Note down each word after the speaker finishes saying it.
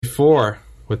54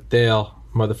 with Dale,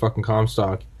 motherfucking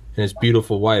Comstock, and his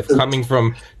beautiful wife, coming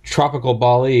from tropical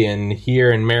Bali, and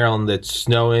here in Maryland it's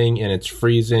snowing and it's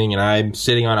freezing, and I'm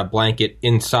sitting on a blanket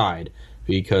inside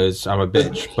because I'm a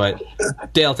bitch. But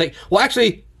Dale,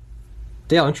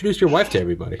 Dale, introduce your wife to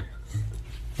everybody.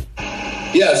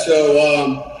 Yeah, so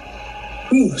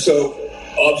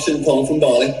obviously I'm calling from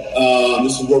Bali.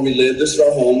 This is where we live. This is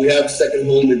our home. We have a second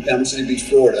home in Panama City Beach,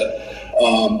 Florida.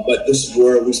 But this is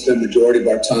where we spend the majority of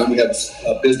our time. We have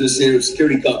a business here, a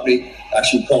security company.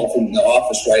 Actually calling from the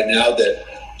office right now that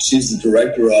she's the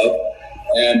director of.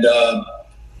 And,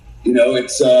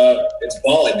 it's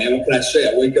Bali, man. What can I say?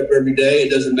 I wake up every day. It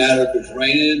doesn't matter if it's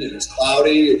raining, if it's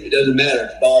cloudy. It doesn't matter.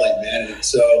 It's Bali, man. And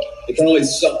so it can only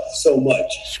suck so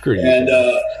much. Screw you. And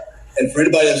for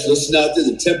anybody that's listening out there,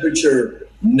 the temperature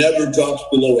never drops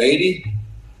below 80.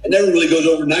 It never really goes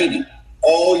over 90.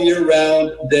 All year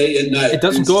round, day and night. It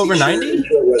doesn't go over 90?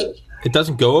 It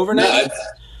doesn't go over 90?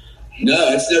 No,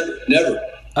 it's never.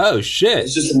 Oh, shit.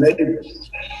 It's just amazing.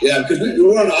 Yeah, because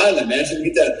we're on an island, man, so we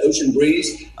get that ocean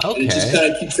breeze. Okay. And it just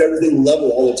kind of keeps everything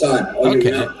level all the time.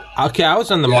 Okay, I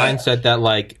was on the mindset that,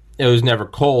 like, it was never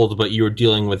cold, but you were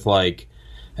dealing with,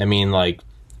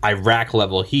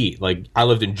 Iraq-level heat. Like, I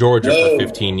lived in Georgia for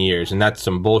 15 years, and that's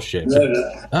some bullshit. No.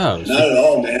 Oh, not at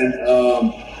all, man.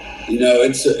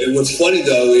 What's funny,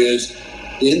 though, is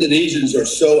the Indonesians are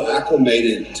so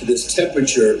acclimated to this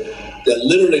temperature that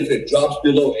literally if it drops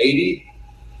below 80,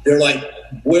 they're like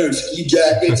wearing ski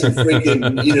jackets and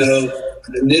freaking,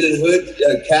 knitted hood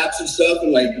caps and stuff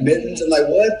and like mittens and like,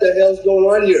 what the hell's going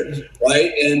on here?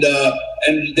 Right. And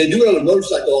they do it on a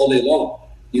motorcycle all day long.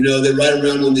 They ride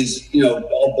around on these,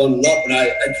 all bundled up. And I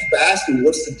keep asking,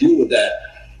 what's the deal with that?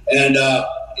 And,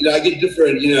 I get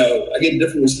different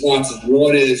responses.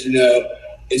 One is,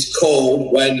 it's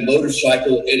cold riding a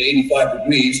motorcycle at 85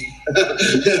 degrees.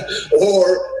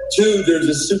 Or two, there's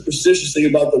a superstitious thing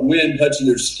about the wind touching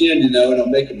their skin, and it'll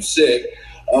make them sick.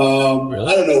 Really?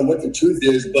 I don't know what the truth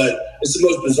is, but it's the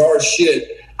most bizarre shit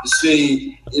to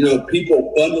see,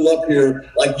 people bundle up here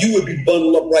like you would be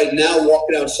bundled up right now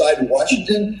walking outside in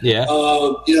Washington. Yeah.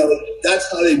 That's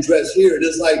how they dress here. It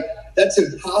is like, that's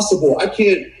impossible. I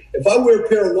can't, if I wear a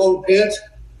pair of long pants,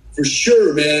 for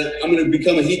sure, man, I'm going to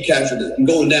become a heat casualty. I'm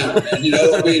going down,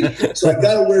 So I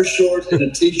got to wear shorts and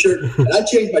a T-shirt. And I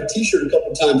change my T-shirt a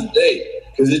couple times a day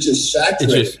because it's just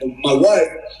saturated. My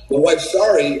wife,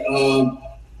 sorry,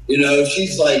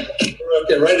 she's like,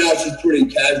 okay, right now she's pretty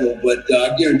casual, but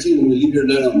I guarantee when we leave here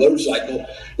tonight on a motorcycle,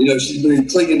 she's been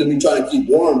clinging to me trying to keep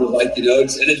warm.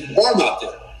 It's warm out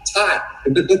there. It's hot.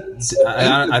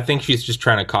 I think she's just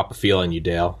trying to cop a feel on you,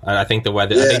 Dale. I think the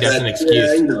weather. I think that's an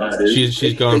excuse.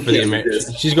 She's going for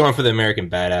the American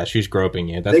badass. She's groping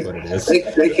you. That's what it is. They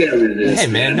can't resist. Hey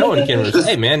man, no one can resist.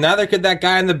 Hey man, neither could that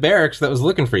guy in the barracks that was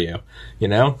looking for you. Hey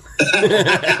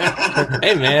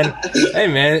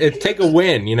man, take a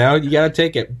win. You got to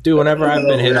take it. Dude, whenever I've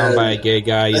been hit on by a gay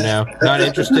guy, not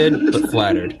interested but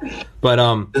flattered. But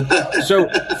so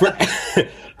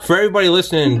for everybody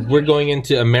listening, we're going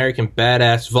into American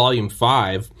Badass Volume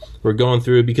 5. We're going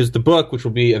through, because the book, which will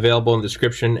be available in the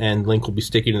description and link will be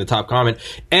sticking in the top comment,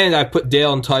 and I put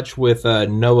Dale in touch with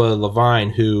Noah Levine,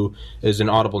 who is an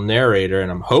Audible narrator, and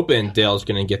I'm hoping Dale's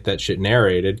going to get that shit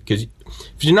narrated, because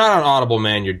if you're not on Audible,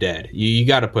 man, you're dead. You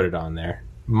got to put it on there.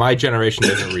 My generation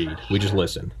doesn't read. We just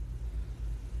listen.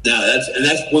 No,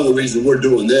 that's one of the reasons we're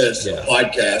doing this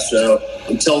podcast. So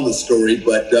I'm telling the story,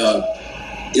 but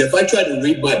if I tried to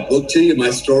read my book to you, my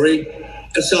story,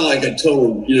 that sounds like a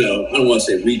total, I don't want to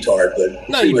say retard, but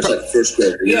pretty much like a first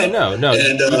grader. No.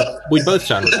 And we both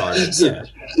sound retarded. Yeah.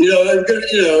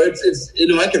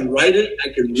 I can write it, I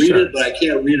can read it, but I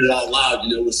can't read it out loud,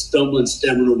 with stumbling,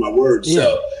 stammering over my words. Yeah.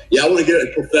 So, I want to get a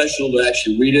professional to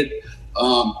actually read it.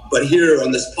 But here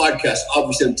on this podcast,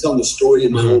 obviously I'm telling the story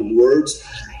in my own words.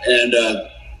 And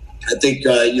I think,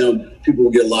 people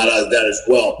will get a lot out of that as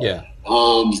well. Yeah.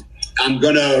 I'm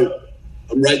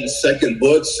writing the second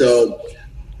book, so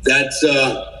that's,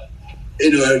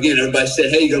 again, everybody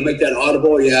said, hey, you're going to make that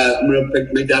Audible? Yeah, I'm going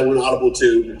to make that one Audible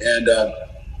too. And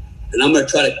I'm going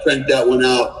to try to crank that one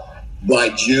out by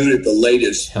June at the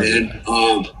latest, man.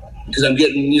 Because I'm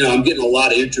getting a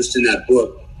lot of interest in that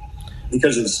book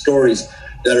because of the stories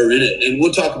that are in it. And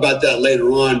we'll talk about that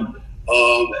later on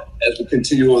as we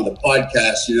continue on the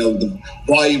podcast, the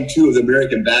volume 2 of the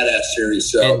American Badass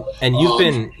series. So, and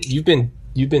you've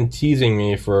been teasing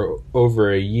me for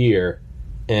over a year,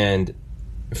 and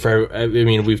I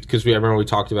remember we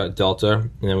talked about Delta,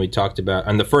 and then we talked about,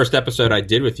 on the first episode I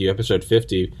did with you, episode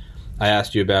 50, I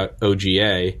asked you about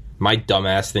OGA, my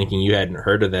dumbass thinking you hadn't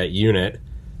heard of that unit,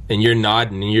 And you're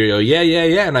nodding, and you go,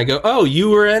 yeah. And I go, oh, you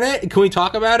were in it? Can we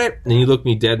talk about it? And you look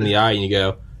me dead in the eye, and you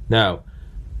go, no.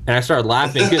 And I started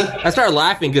laughing.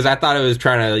 Because I thought it was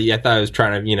trying to, it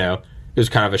was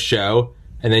kind of a show.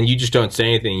 And then you just don't say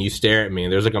anything. You stare at me,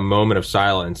 and there's like a moment of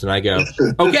silence. And I go,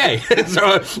 okay.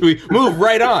 So we move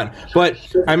right on. But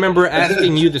I remember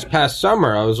asking you this past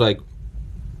summer, I was like,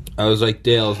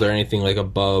 Dale, is there anything like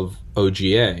above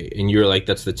OGA? And you were like,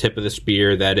 that's the tip of the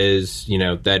spear. That is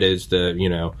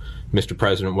the, Mr.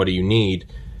 President, what do you need?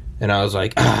 And I was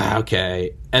like,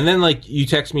 okay. And then like you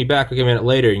text me back like a minute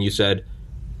later, and you said,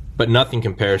 but nothing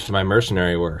compares to my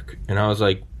mercenary work. And I was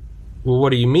like, well,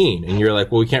 what do you mean? And you're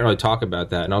like, well, we can't really talk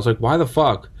about that. And I was like, why the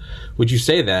fuck would you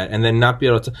say that and then not be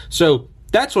able to? So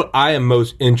that's what I am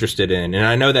most interested in. And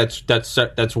I know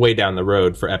that's way down the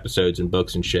road for episodes and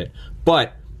books and shit.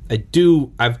 But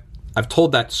I've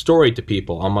told that story to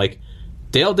people. I'm like,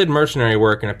 Dale did mercenary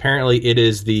work, and apparently it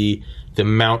is the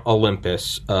Mount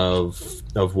Olympus of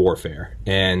warfare,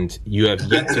 and you have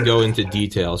yet to go into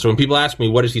detail. So when people ask me,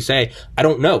 what does he say? I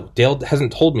don't know. Dale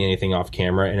hasn't told me anything off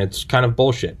camera, and it's kind of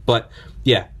bullshit. But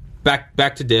yeah,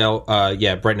 back to Dale.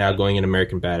 Right now going in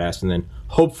American Badass, and then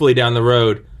hopefully down the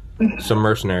road, some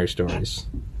mercenary stories.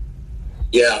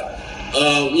 Yeah.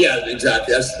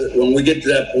 Exactly. When we get to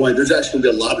that point, there's actually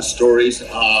going to be a lot of stories.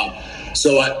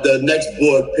 The next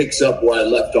book picks up where I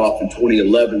left off in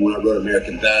 2011 when I wrote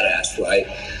American Badass, right?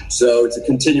 So it's a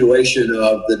continuation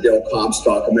of the Dale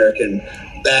Comstock American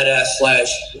Badass /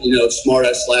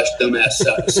 smartass / dumbass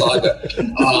saga.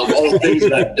 All the things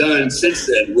that I've done since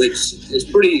then, which is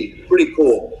pretty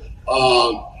cool.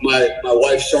 My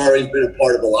wife Shari's been a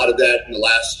part of a lot of that in the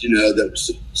last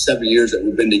the 7 years that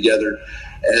we've been together,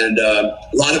 and a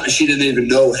lot of it she didn't even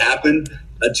know happened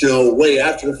until way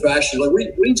after the fact. She's like, what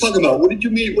are you talking about? What did you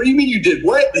mean? What do you mean you did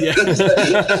what? Yeah. I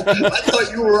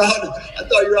thought you were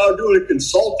out doing a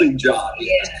consulting job.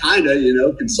 Yeah, kind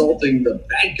of, consulting the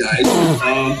bad guys.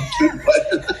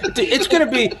 It's gonna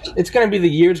be the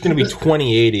year. It's gonna be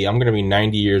 2080. I'm gonna be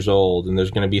 90 years old, and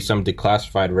there's gonna be some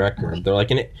declassified record. They're like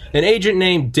an agent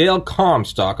named Dale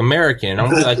Comstock, American. I'm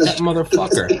gonna be like, that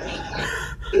motherfucker.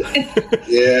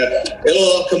 Yeah, it'll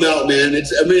all come out, man.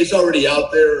 It's already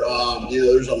out there.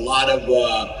 There's a lot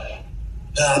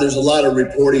of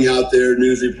reporting out there,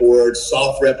 news reports.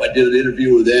 SoftRep, I did an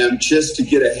interview with them just to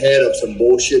get ahead of some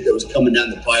bullshit that was coming down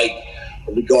the pike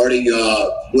regarding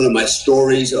one of my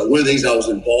stories. One of the things I was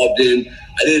involved in.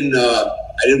 I didn't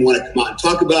want to come out and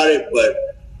talk about it, but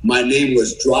my name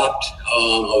was dropped.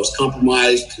 I was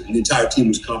compromised. The entire team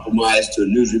was compromised to a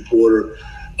news reporter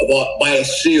by a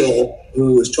SEAL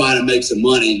who was trying to make some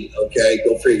money. Okay,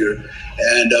 go figure.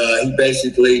 And he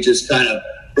basically just kind of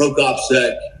broke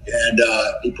OPSEC, and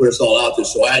he put us all out there.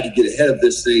 So I had to get ahead of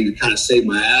this thing to kind of save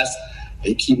my ass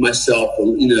and keep myself,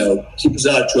 keep us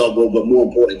out of trouble, but more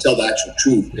importantly, tell the actual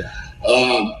truth. Yeah.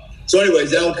 So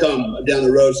anyways, that'll come down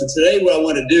the road. So today what I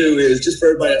want to do is, just for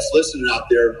everybody that's listening out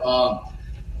there,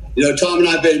 Tom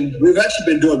and we've actually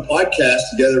been doing podcasts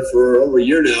together for over a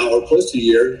year now, or close to a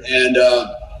year, and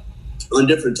on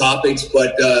different topics,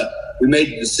 but we made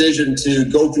the decision to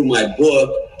go through my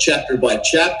book chapter by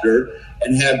chapter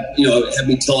and have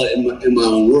me tell it in my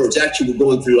own words. Actually, we're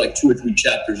going through like 2 or 3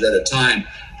 chapters at a time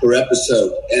per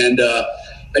episode, and I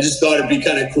just thought it'd be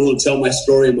kind of cool to tell my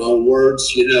story in my own words,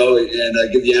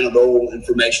 and give the anecdotal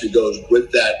information that goes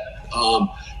with that.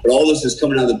 But all this is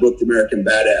coming out of the book, The American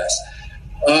Badass.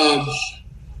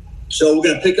 So we're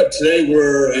going to pick up today.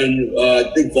 We're in,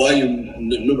 I think, volume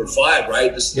number 5,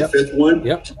 right? This is the 5th one?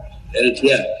 Yep. And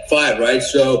 5, right?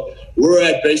 So we're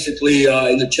at basically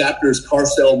in the chapters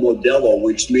Carcel Modelo,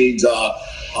 which means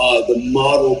the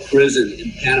model prison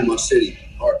in Panama City,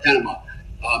 or Panama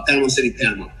City,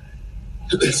 Panama.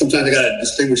 Sometimes I got to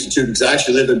distinguish the two because I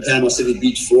actually live in Panama City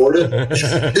Beach, Florida.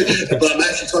 But I'm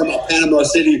actually talking about Panama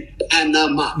City,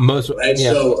 Panama. Most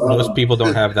people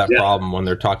don't have that problem when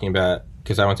they're talking about,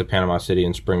 because I went to Panama City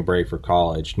in spring break for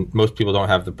college. Most people don't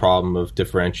have the problem of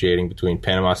differentiating between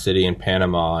Panama City and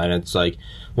Panama. And it's like,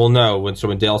 well, no.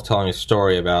 When Dale's telling a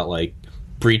story about like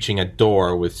breaching a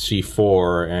door with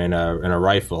C4 and a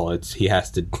rifle, he has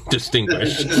to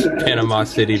distinguish Panama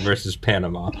City versus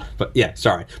Panama. But yeah,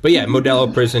 sorry. But yeah,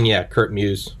 Modelo Prison. Yeah, Kurt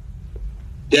Muse.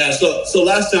 Yeah. So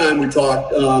last time we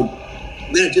talked,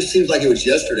 man, it just seems like it was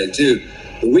yesterday too.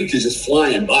 The week is just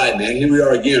flying by, man. Here we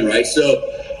are again, right? So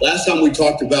last time we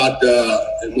talked about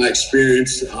my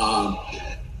experience, a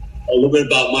little bit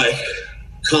about my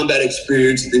combat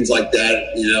experience and things like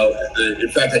that. In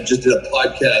fact, I just did a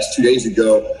podcast 2 days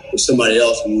ago with somebody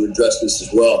else, and we were addressing this as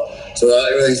well. So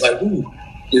everything's like, ooh,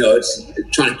 it's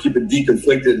trying to keep it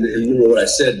deconflicted and remember what I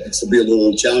said. It will be a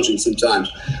little challenging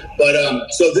sometimes. But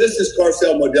so this is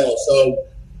Carcel Modelo. So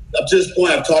up to this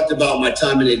point, I've talked about my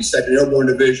time in the 82nd Airborne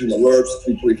Division, the LURPS,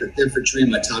 325th Infantry,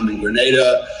 my time in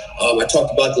Grenada. I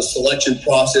talked about the selection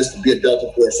process to be a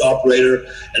Delta Force operator,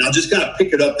 and I'll just kind of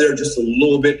pick it up there just a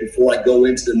little bit before I go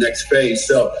into the next phase.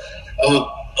 So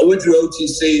I went through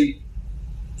OTC,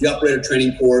 the operator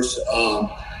training course,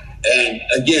 and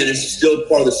again, it's still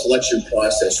part of the selection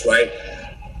process, right?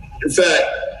 In fact,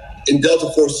 in Delta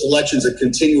Force selection is a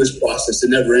continuous process; it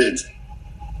never ends.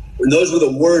 And those were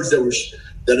the words that were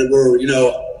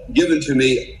given to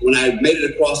me when I made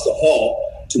it across the hall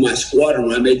to my squadron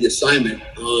when I made the assignment.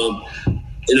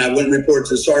 And I went and reported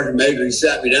to the Sergeant Major. He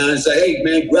sat me down and said, "Hey,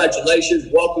 man, congratulations.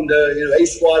 Welcome to A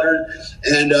Squadron.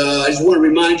 And I just want to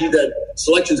remind you that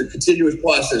selection is a continuous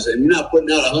process. And you're not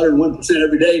putting out 101%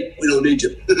 every day. We don't need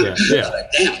you." Yeah. Like,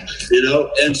 damn,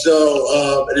 And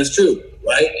so, and it's true,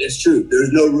 right? It's true.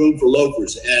 There's no room for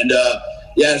loafers. And,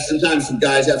 sometimes some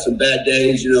guys have some bad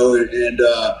days, and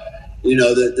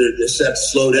they're set to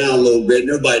slow down a little bit, and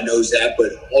everybody knows that.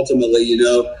 But ultimately,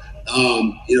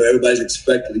 everybody's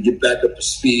expected to get back up to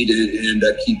speed and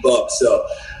keep up. So,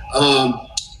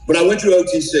 but I went through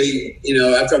OTC,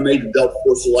 after I made the Delta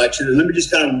Force selection, and let me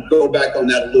just kind of go back on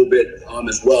that a little bit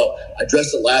as well. I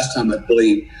addressed it last time, I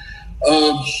believe.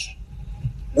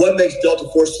 What makes Delta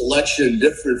Force selection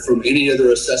different from any other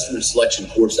assessment and selection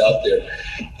course out there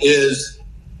is,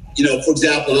 for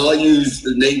example, and I'll use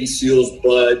the Navy SEALs,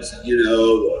 BUDS,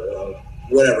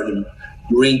 whatever, the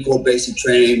Marine Corps basic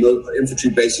training, infantry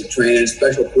basic training,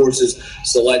 special forces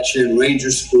selection,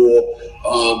 Ranger School.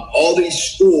 All these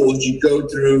schools you go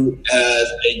through as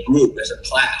a group, as a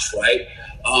class, right?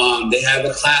 They have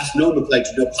a class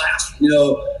nomenclature, class,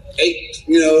 89,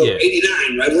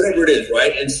 right? Whatever it is,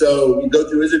 right? And so you go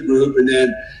through as a group, and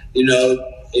then,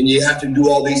 and you have to do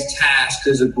all these tasks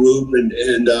as a group, and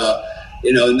then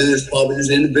there's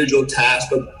individual tasks,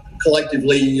 but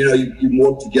collectively, you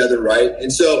work together, right?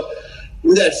 And so,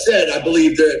 with that said, I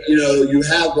believe that, you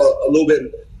have a little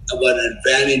bit of an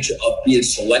advantage of being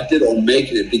selected or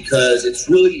making it, because it's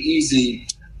really easy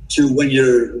to, when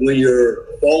you're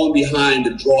falling behind,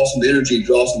 to draw some energy,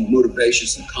 draw some motivation,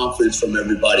 some confidence from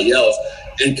everybody else,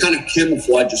 and kind of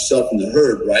camouflage yourself in the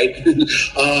herd, right?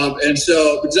 And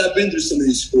so, because I've been through some of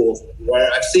these schools, right,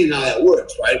 I've seen how that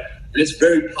works, right? And it's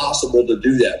very possible to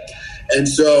do that. And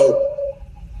so,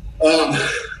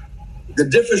 the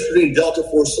difference between Delta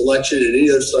Force selection and any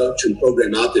other selection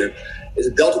program out there is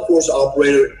a Delta Force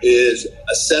operator is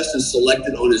assessed and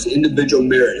selected on his individual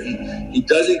merit. He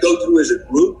doesn't go through as a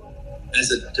group.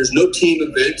 There's no team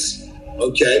events,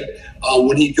 okay?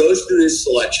 When he goes through his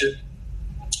selection,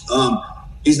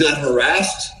 he's not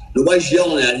harassed. Nobody's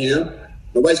yelling at him.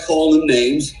 Nobody's calling him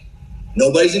names.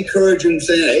 Nobody's encouraging him,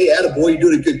 saying, "Hey, attaboy, you're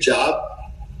doing a good job."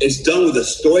 It's done with a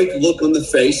stoic look on the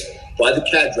face by the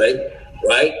cadre,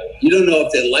 right? You don't know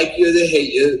if they like you or they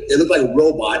hate you. They look like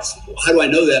robots. How do I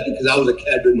know that? Because I was a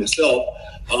cadre myself.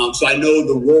 So I know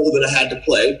the role that I had to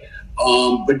play.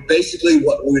 But basically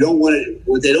what they don't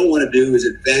want to do is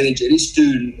advantage any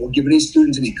student or give any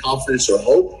students any confidence or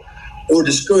hope or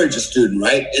discourage a student,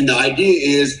 right? And the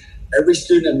idea is every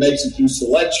student that makes it through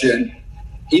selection,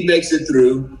 he makes it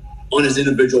through on his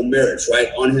individual merits,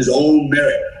 right? On his own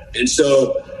merit. And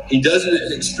so he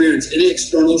doesn't experience any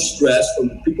external stress from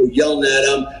people yelling at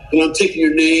him, "Well, I'm taking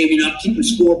your name, I'm keeping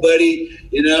score, buddy,"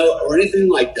 or anything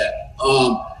like that.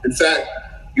 In fact,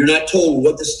 you're not told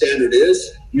what the standard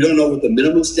is. You don't know what the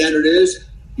minimum standard is.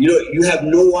 You have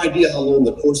no idea how long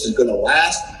the course is going to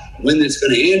last, when it's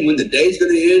going to end, when the day's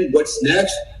going to end, what's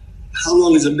next, how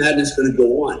long is the madness going to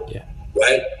go on,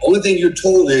 right? Only thing you're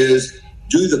told is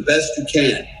do the best you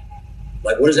can.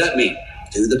 Like, what does that mean?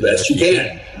 Do the best you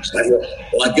can. Like,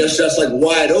 well, I guess that's like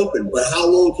wide open, but how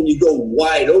long can you go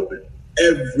wide open?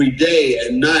 Every day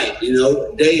and night,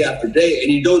 day after day,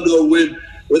 and you don't know where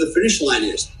the finish line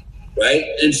is, right?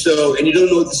 And you don't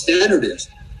know what the standard is.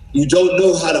 You don't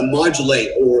know how to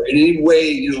modulate or in any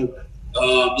way,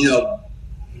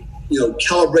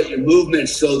 calibrate your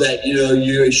movements so that,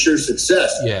 you assure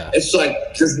success. Yeah. It's like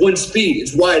there's one speed.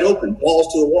 It's wide open,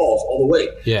 balls to the walls all the way.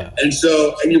 Yeah. And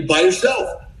you're by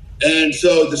yourself. And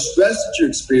so the stress that you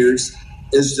experience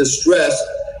is the stress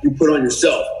you put on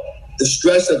yourself. The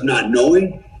stress of not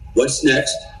knowing what's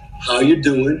next, how you're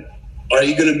doing, are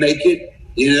you going to make it?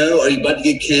 Are you about to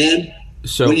get canned?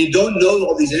 So when you don't know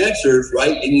all these answers,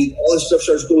 right, and all this stuff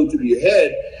starts going through your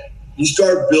head, you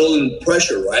start building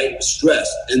pressure, right, stress.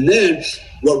 And then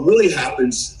what really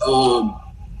happens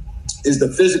is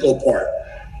the physical part.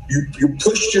 You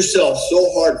pushed yourself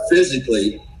so hard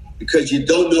physically because you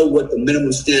don't know what the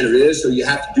minimum standard is. So you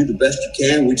have to do the best you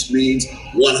can, which means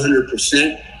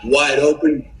 100% wide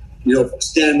open,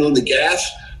 standing on the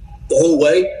gas the whole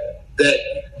way, that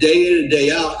day in and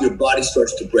day out, your body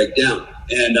starts to break down.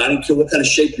 And I don't care what kind of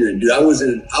shape you're in, dude. I was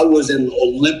in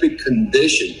Olympic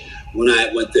condition when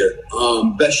I went there,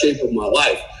 best shape of my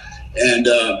life. And,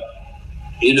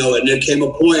 and there came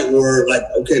a point where, like,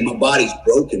 okay, my body's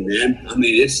broken, man. I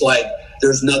mean, it's like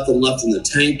there's nothing left in the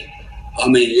tank. I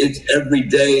mean, it's every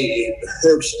day it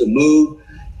hurts to move.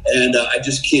 And I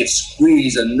just can't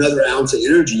squeeze another ounce of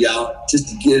energy out just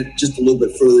to get just a little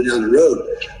bit further down the road.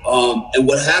 And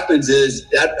what happens is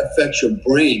that affects your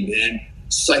brain, man.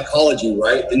 Psychology,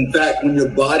 right? In fact, when your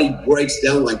body breaks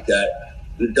down like that,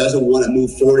 it doesn't want to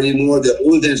move forward anymore, the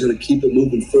only thing that's going to keep it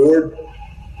moving forward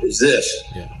is this,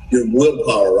 your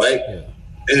willpower, right? Yeah.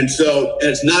 And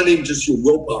it's not even just your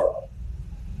willpower.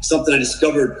 Something I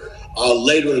discovered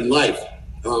later in life,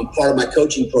 part of my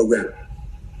coaching program.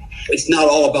 It's not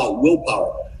all about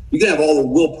willpower. You can have all the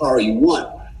willpower you want,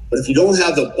 but if you don't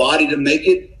have the body to make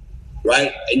it,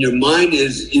 right, and your mind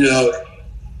is, you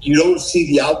don't see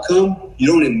the outcome, you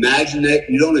don't imagine it,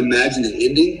 you don't imagine the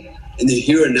ending, and the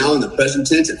here and now in the present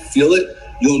tense and feel it,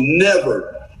 you'll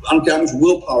never, I don't care how much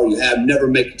willpower you have, never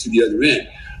make it to the other end,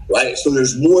 right? So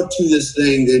there's more to this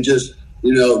thing than just,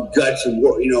 guts and,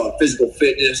 physical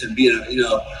fitness and being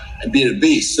a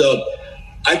beast. So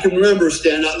I can remember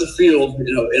standing out in the field,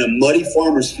 in a muddy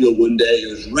farmer's field one day.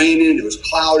 It was raining, it was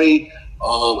cloudy.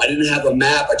 I didn't have a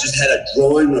map. I just had a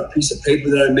drawing on a piece of paper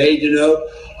that I made,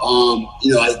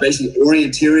 I was basically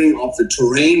orienteering off the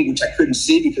terrain, which I couldn't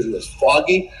see because it was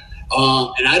foggy.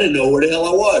 And I didn't know where the hell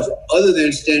I was, other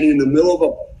than standing in the middle of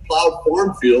a plowed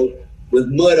farm field with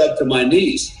mud up to my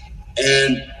knees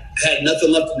and had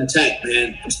nothing left in the tank,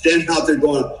 man. I'm standing out there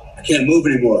going, I can't move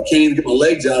anymore. I can't even get my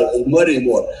legs out of the mud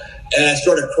anymore. And I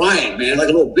started crying, man, like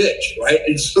a little bitch, right?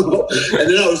 And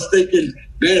then I was thinking,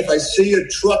 man, if I see a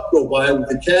truck go by with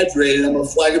the cadre, and I'm going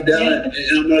to flag him down and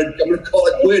I'm going to call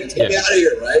it quits, get me out of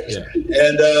here, right? Yeah.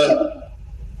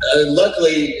 And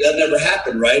luckily, that never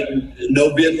happened, right? And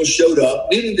no vehicle showed up.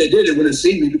 Even if they did, they wouldn't have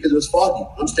seen me because it was foggy.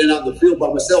 I'm standing out in the field by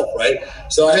myself, right?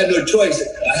 So I had no choice.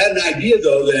 I had an idea,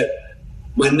 though, that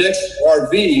my next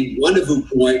RV rendezvous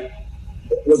point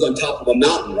was on top of a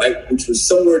mountain, right, which was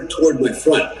somewhere toward my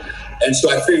front. And so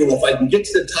I figured, well, if I can get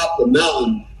to the top of the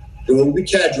mountain, there will be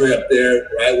cadre up there,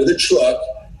 right, with a truck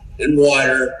and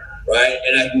water, right?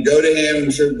 And I can go to him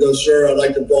and go, sir, I'd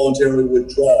like to voluntarily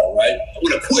withdraw, right? I'm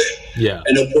going to quit. Yeah.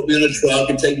 And they'll put me in a truck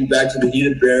and take me back to the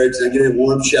heated barracks, and I get a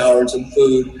warm shower and some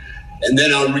food. And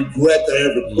then I'll regret that I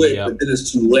ever quit, but then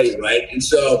it's too late, right? And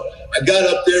so I got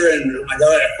up there, and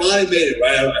I finally made it,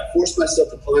 right? I forced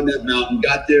myself to climb that mountain,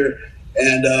 got there,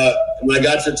 and when I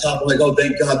got to the top, I'm like, oh,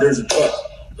 thank God, there's a truck.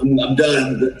 I'm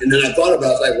done. And then I thought about it.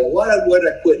 I was like, well, why would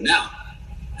I quit now?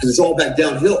 Because it's all back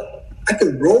downhill. I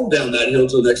could roll down that hill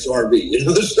to the next RV,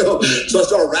 So I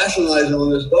started rationalizing on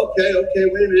this. Okay,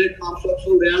 wait a minute, Comstock,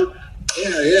 slow down.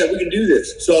 Yeah, we can do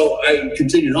this. So I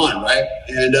continued on, right?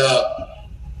 And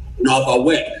off I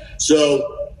went.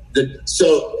 So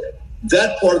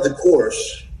that part of the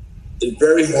course is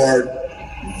very hard,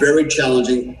 very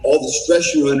challenging. All the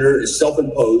stress you're under is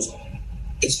self-imposed.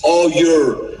 It's all of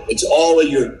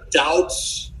your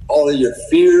doubts, all of your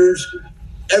fears.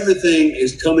 Everything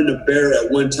is coming to bear at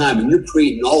one time, and you're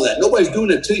creating all that. Nobody's doing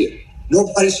it to you.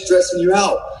 Nobody's stressing you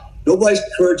out. Nobody's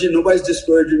encouraging. Nobody's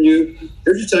discouraging you.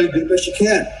 They're just telling you to do the best you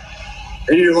can.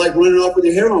 And you're like running off with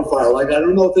your hair on fire. Like, I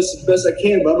don't know if this is the best I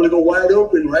can, but I'm going to go wide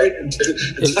open, right? Until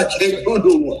I can't go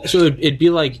no more. So it'd be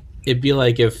like if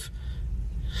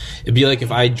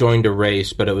I joined a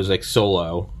race, but it was like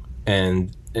solo,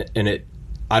 and it.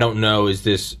 I don't know, is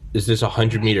this a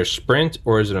 100-meter sprint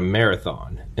or is it a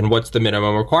marathon? And what's the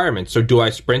minimum requirement? So do I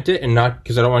sprint it and not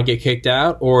because I don't want to get kicked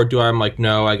out? Or do I'm like,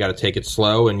 no, I got to take it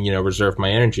slow and, reserve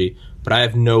my energy? But I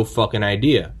have no fucking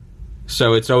idea.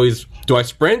 So it's always, do I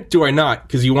sprint? Do I not?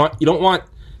 Because you don't want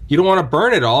to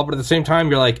burn it all, but at the same time,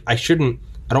 you're like, I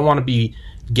don't want to be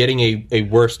getting a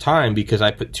worse time because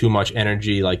I put too much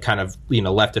energy, like kind of,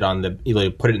 left it on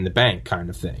put it in the bank kind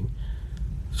of thing.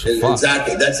 So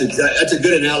exactly. That's a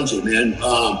good analogy, man.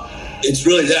 It's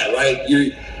really that, right?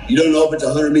 You don't know if it's a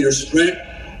 100-meter sprint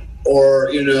or,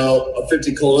 a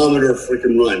 50-kilometer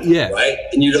freaking run, right?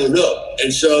 And you don't know.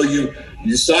 And so you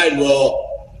decide,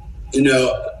 well,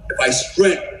 if I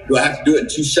sprint, do I have to do it in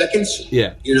 2 seconds?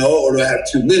 Yeah. Or do I have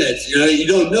 2 minutes? You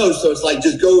don't know. So it's like,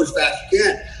 just go as fast as you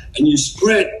can. And you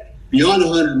sprint beyond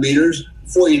 100 meters.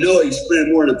 Before you know it, you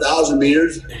sprint more than 1,000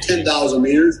 meters, 10,000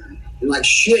 meters. And like,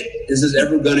 shit, is this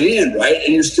ever going to end, right?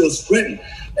 And you're still sprinting.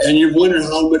 And you're wondering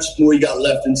how much more you got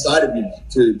left inside of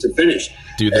you to finish.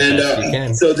 Do the best you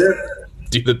can. So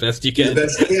do the best you can. Do the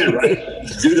best you can, right?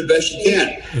 Do the best you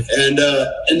can. And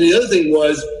the other thing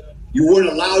was, you weren't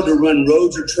allowed to run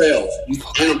roads or trails.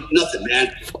 Nothing,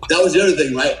 man. That was the other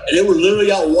thing, right? And they were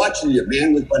literally out watching you,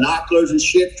 man, with binoculars and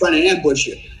shit, trying to ambush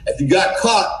you. If you got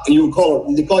caught,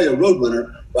 and they call you a road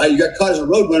runner, right? You got caught as a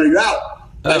road runner, you're out.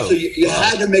 Right? So you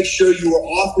had to make sure you were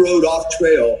off-road,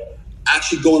 off-trail,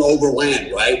 actually going over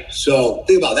land, right? So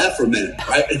think about that for a minute,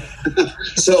 right?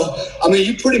 So, I mean,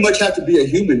 you pretty much have to be a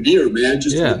human deer, man,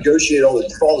 just to negotiate all the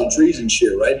fallen trees and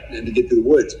shit, right? And to get through the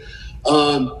woods.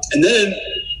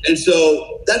 And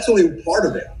so that's only part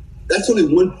of it. That's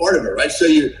only one part of it, right? So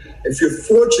if you're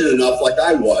fortunate enough, like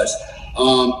I was,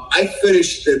 I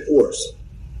finished the course.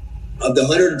 Of the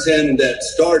 110 that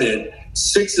started,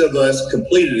 6 of us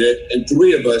completed it, and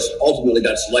 3 of us ultimately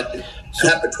got selected. It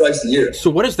happened twice a year. So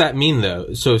what does that mean,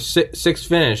 though? So 6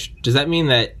 finished. Does that mean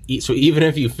that even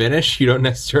if you finish, you don't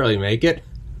necessarily make it?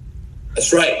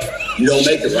 That's right. You don't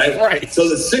make it, right? Right. So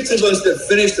the 6 of us that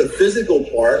finished the physical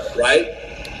part, right,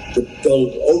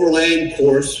 the overland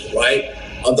course, right,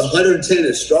 of the 110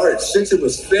 that started, 6 of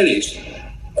us finished,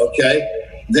 okay?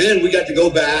 Then we got to go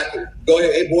back,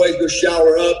 hey, boys, go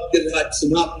shower up, get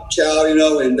some hot chow,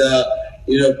 and,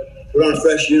 put on a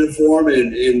fresh uniform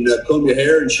and comb your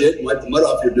hair and shit, and wipe the mud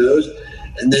off your nose.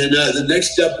 And then the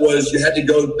next step was you had to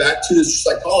go back to the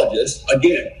psychologist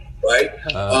again, right?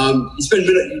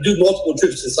 You do multiple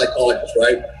trips to the psychologist,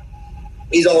 right?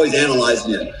 He's always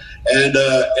analyzing you.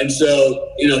 And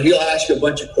so, he'll ask you a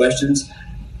bunch of questions,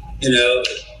 you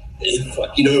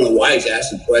don't know why he's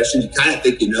asking questions. You kind of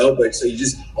think you know, but so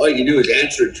all you can do is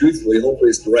answer it truthfully. Hopefully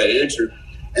it's the right answer.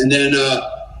 And then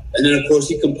of course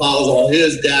he compiles all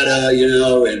his data,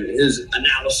 and his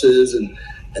analysis. And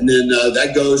then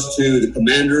that goes to the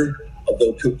commander of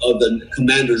the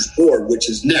commander's board, which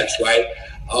is next, right?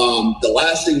 The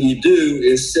last thing you do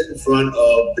is sit in front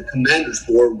of the commander's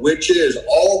board, which is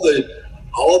all the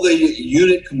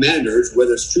unit commanders,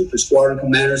 whether it's troop and squadron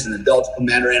commanders and the Delta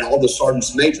commander and all the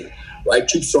sergeants major, right?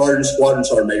 Troop sergeants, squadron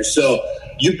sergeant major. So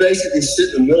you basically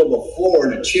sit in the middle of a floor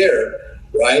in a chair,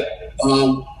 right?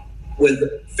 With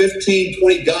 15,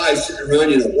 20 guys sitting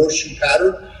around you in a horseshoe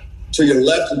pattern to your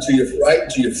left and to your right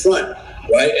and to your front,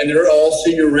 right? And they're all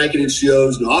senior ranking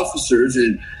NCOs and officers,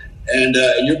 and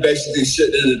you're basically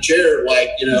sitting in a chair like,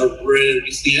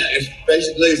 it's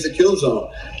basically the kill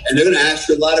zone. And they're going to ask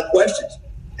you a lot of questions.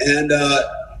 And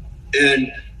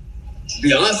to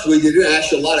be honest with you, they're going to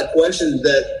ask you a lot of questions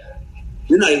that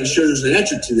you're not even sure there's an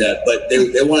answer to that, but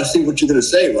they want to see what you're going to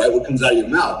say, right? What comes out of your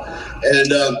mouth.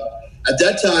 And at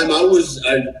that time, I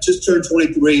just turned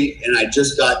 23, and I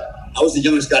was the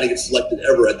youngest guy to get selected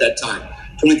ever at that time.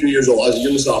 23 years old. I was the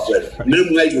youngest operator.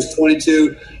 Minimum age was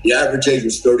 22. The average age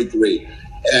was 33.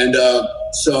 And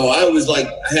so I was I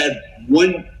had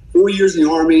 4 years in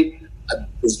the Army. I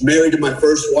was married to my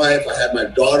first wife. I had my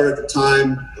daughter at the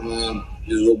time, a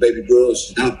little baby girl.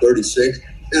 She's now 36.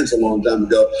 That's a long time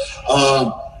ago.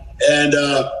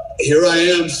 Here I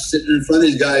am sitting in front of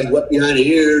these guys, wet behind the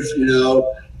ears, and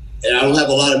I don't have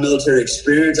a lot of military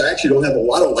experience. I actually don't have a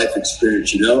lot of life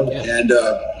experience, Yeah.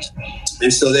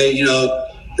 And so they,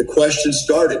 the questions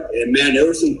started. And, man, there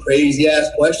were some crazy-ass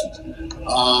questions. And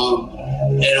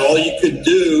all you could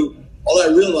do, all I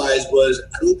realized was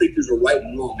I don't think there's a right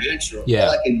and wrong answer. Yeah.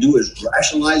 All I can do is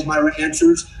rationalize my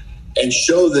answers and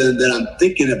show them that I'm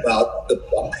thinking about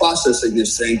I'm processing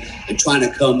this thing and trying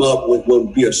to come up with what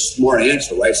would be a smart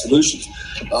answer, right? Solutions.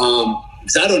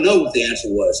 Because I don't know what the answer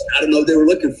was. I don't know what they were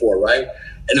looking for, right?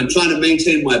 And I'm trying to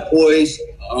maintain my poise,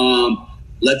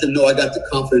 let them know I got the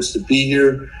confidence to be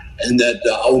here and that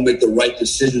I will make the right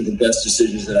decisions, the best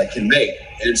decisions that I can make.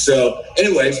 And so,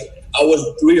 anyways, I was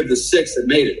 3 of the 6 that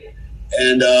made it.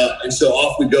 And so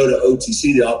off we go to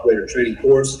OTC, the operator training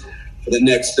course, for the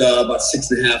next about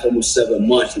 6.5, almost 7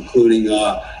 months, including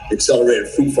the accelerated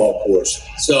free fall course.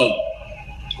 So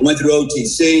I went through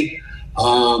OTC,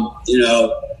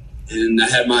 and I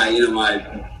had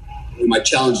my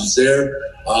challenges there,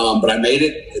 but I made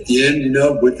it at the end.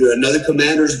 With another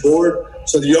commander's board.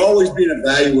 So you're always being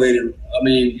evaluated. I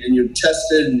mean, and you're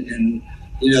tested, and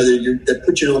they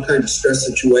put you in all kinds of stress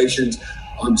situations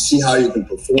to see how you can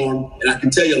perform. And I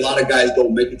can tell you, a lot of guys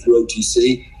don't make it through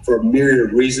OTC for a myriad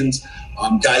of reasons.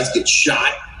 Guys get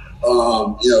shot.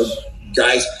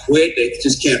 Guys quit. They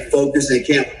just can't focus. They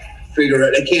can't figure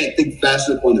out. They can't think fast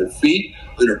enough on their feet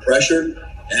under pressure.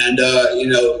 And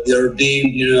they're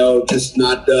deemed just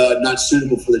not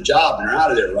suitable for the job, and they're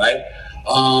out of there, right?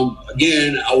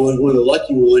 Again, I was one of the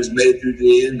lucky ones, made it through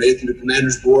the end, made it through the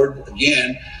commander's board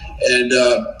again, and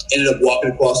ended up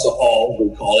walking across the hall,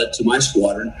 we'll call it, to my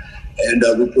squadron, and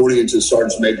reporting into the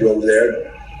sergeant's major over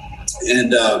there.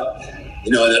 And,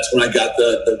 and that's when I got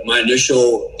my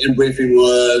initial in-briefing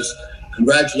was,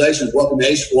 congratulations, welcome to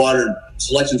A Squadron.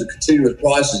 Selection's a continuous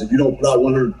process. If you don't put out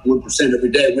 101%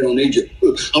 every day, we don't need you.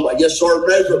 I'm like, yes, Sergeant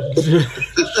Major.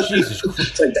 Jesus.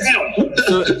 It's like, damn.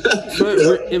 So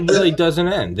it really doesn't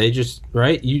end. They just,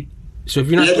 right? So if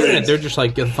you're not doing it, they're just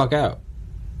like, get the fuck out.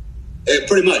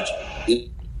 Pretty much.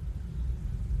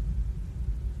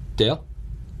 Dale?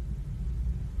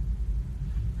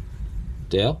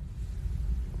 I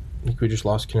think we just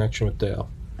lost connection with Dale.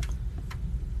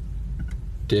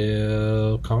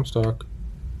 Dale Comstock.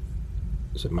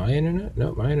 Is it my internet?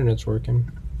 No, my internet's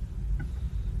working.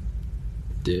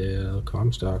 Dale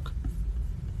Comstock.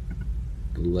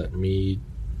 Let me...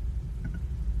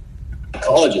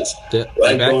 Colleges.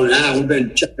 Right? Going out. We've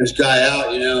been checking this guy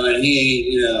out, and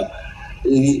he's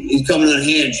coming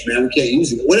unhinged, man. We can't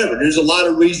use him. Whatever. There's a lot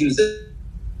of reasons that...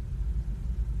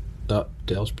 Oh,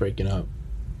 Dale's breaking up.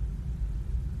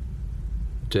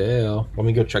 Dale. Let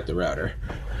me go check the router.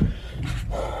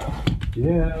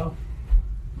 Dale.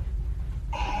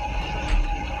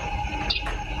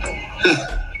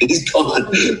 He's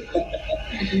gone.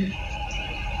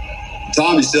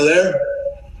 Tom, you still there?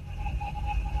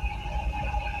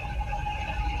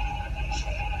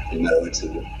 He might have went to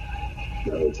the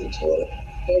toilet.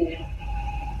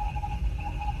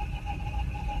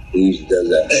 He usually does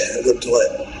that. Hey, I go to the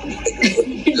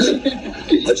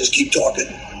toilet. I'll just keep talking.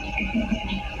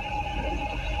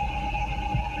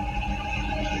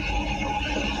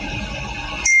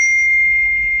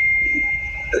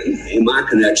 Hey, my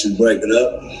connection's breaking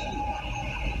up.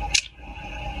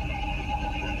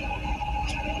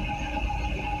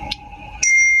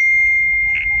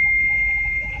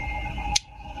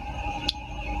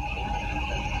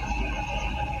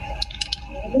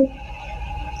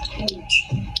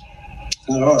 It's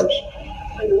not ours.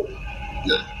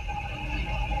 No.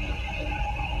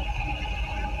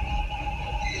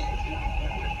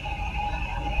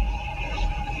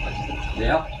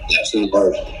 Yeah? That's not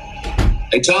ours.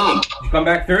 Hey, Tom. You come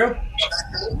back through?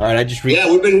 All right, I just... Yeah,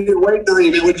 we've been here waiting on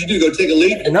you, man. What did you do? Go take a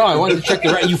leak? No, I wanted to check the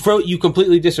router. You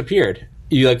completely disappeared.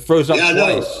 You, froze up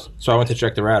twice. So I went to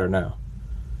check the router now.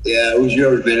 Yeah, it was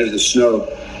yours, man. It was the snow.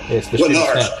 It's the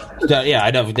snow. Yeah, I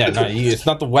know. It's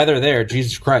not the weather there.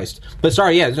 Jesus Christ. But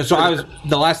sorry, yeah. So I was...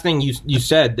 The last thing you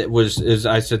said is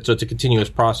I said, so it's a continuous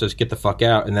process, get the fuck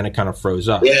out, and then it kind of froze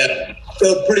up. Yeah.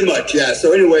 So pretty much, yeah.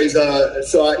 So anyways, I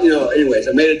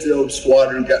made it to the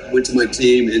squadron, went to my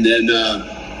team, and then,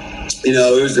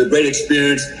 it was a great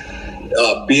experience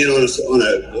being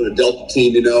on a Delta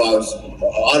team. I was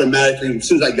automatically, as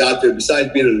soon as I got there, besides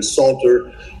being an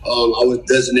assaulter, I was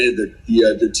designated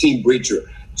the team breacher.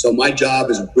 So my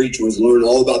job as a breacher was learn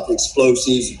all about the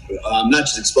explosives, not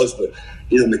just explosives, but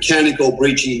mechanical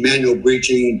breaching, manual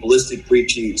breaching, ballistic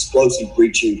breaching, explosive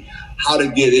breaching, how to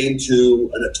get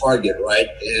into a target, right?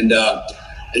 And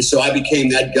so I became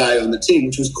that guy on the team,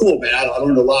 which was cool, man. I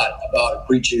learned a lot about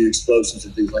breaching explosives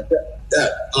and things like that.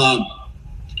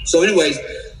 So anyways,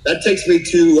 that takes me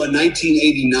to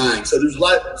 1989. So there's a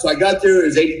lot. So I got there, it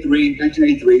was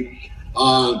 1983.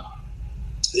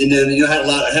 And then,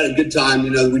 I had a good time. We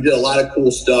did a lot of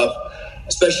cool stuff,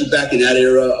 especially back in that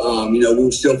era. We were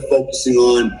still focusing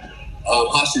on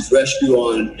hostage rescue,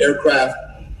 on aircraft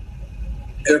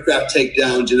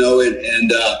takedowns,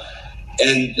 and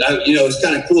it's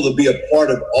kind of cool to be a part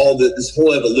of all this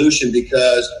whole evolution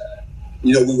because,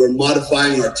 we were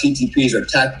modifying our TTPs, our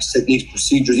tactics, techniques,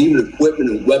 procedures, even equipment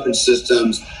and weapon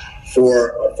systems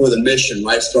for the mission,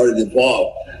 right? Started to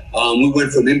evolve. We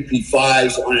went from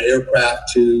MP5s on an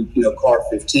aircraft to, CAR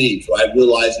 15s, right?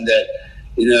 Realizing that,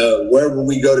 wherever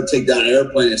we go to take down an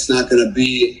airplane, it's not going to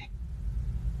be.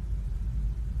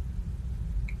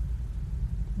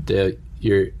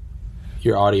 Your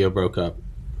audio broke up.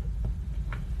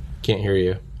 Can't hear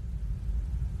you.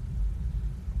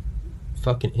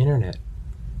 Fucking internet.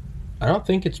 I don't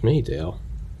think it's me, Dale.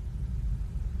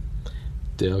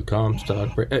 Dale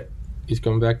Comstock. He's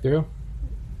coming back through?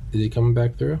 Is he coming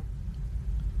back through?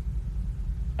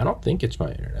 I don't think it's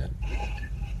my internet.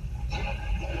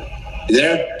 You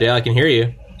there? Dale, I can hear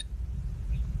you.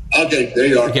 Okay, there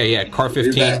you are. Okay, yeah, CAR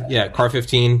 15. Yeah, CAR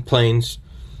 15 planes.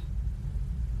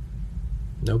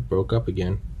 Nope, broke up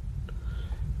again.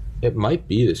 It might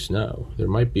be the snow. There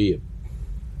might be a...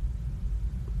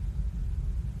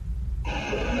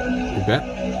 You bet?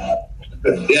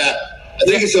 Yeah, I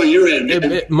think it's on your end.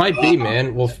 It might be,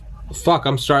 man. Well, Fuck,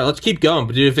 I'm sorry. Let's keep going.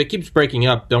 But dude, if it keeps breaking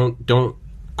up, don't.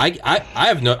 I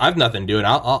have nothing to do.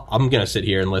 I'm gonna sit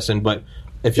here and listen. But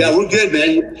if we're good,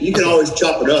 man. You can always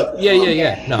chop it up.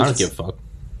 Yeah. No, I don't give a fuck.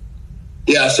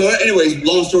 Yeah. So, anyways,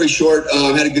 long story short,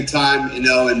 had a good time, and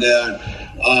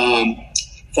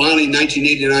finally,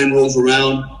 1989 rolls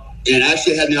around, and I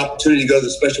actually had the opportunity to go to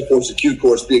the Special Forces Q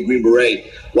course, be a Green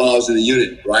Beret, while I was in the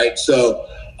unit. Right. So.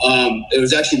 It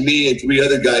was actually me and 3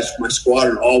 other guys from my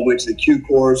squadron all went to the Q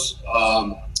course,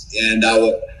 and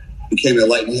I became a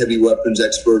light and heavy weapons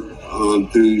expert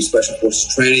through Special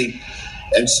Forces training.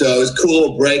 And so it was a cool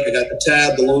little break. I got the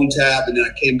tab, the long tab, and then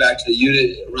I came back to the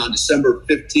unit around December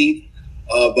 15th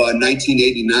of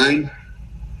 1989.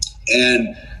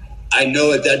 And I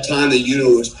know at that time the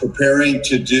unit was preparing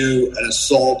to do an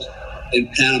assault in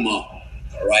Panama,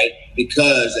 all right?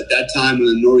 Because at that time in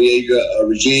the Noriega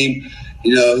regime,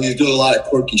 he was doing a lot of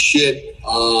quirky shit,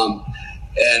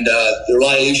 and there were a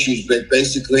lot of issues. But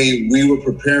basically, we were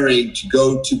preparing to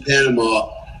go to Panama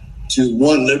to,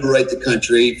 1, liberate the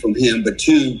country from him, but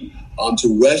 2,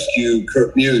 to rescue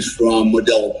Kurt Muse from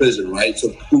Modelo Prison, right? So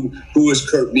who is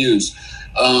Kurt Muse?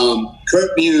 Kurt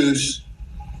Muse,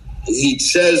 he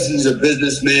says he's a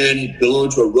businessman. He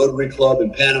belonged to a Rotary Club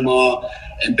in Panama,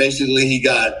 and basically he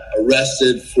got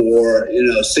arrested for,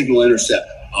 signal intercept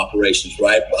operations,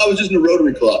 right? Well, I was just in a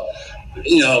Rotary Club.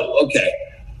 Okay.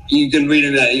 You can read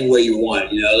it any way you want.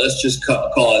 Let's just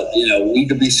call it, we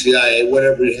could be CIA,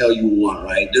 whatever the hell you want,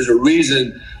 right? There's a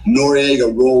reason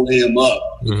Noriega rolled him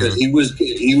up, because he was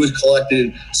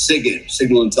collecting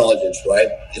signal intelligence, right?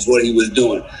 Is what he was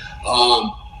doing.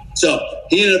 So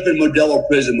he ended up in Modelo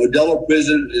Prison. Modelo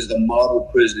Prison is the model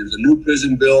prison. It was a new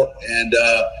prison built, and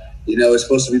it's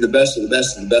supposed to be the best of the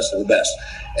best of the best of the best.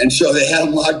 And so they had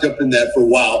him locked up in that for a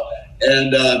while.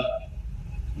 And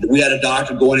we had a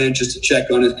doctor going in just to check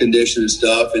on his condition and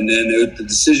stuff. And then the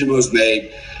decision was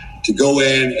made to go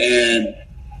in and,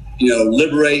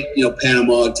 liberate,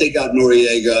 Panama, take out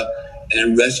Noriega,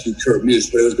 and rescue Kurt Muse.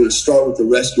 But it was going to start with the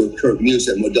rescue of Kurt Muse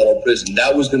at Modelo Prison.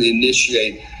 That was going to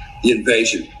initiate the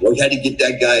invasion. Well, we had to get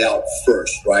that guy out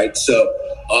first, right? So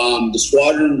the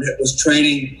squadron was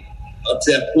training. Up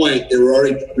to that point, they were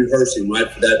already rehearsing, right,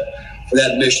 for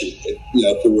that mission,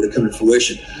 if it were to come to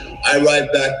fruition. I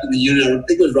arrived back in the unit, I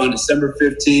think it was around December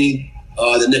 15th.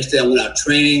 The next day I went out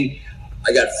training.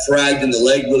 I got fragged in the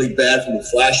leg really bad from a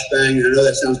flashbang. I know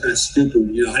that sounds kind of stupid.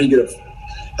 How do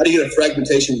you get a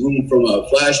fragmentation wound from a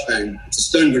flashbang? It's a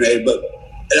stun grenade, but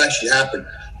it actually happened.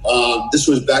 This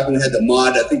was back when we had the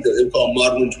mod, I think they were called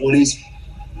Mod 120s,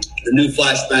 the new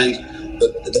flashbangs.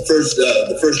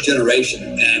 The first generation,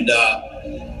 and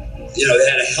they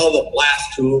had a hell of a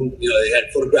blast to them. They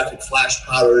had photographic flash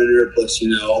powder in there, plus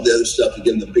all the other stuff to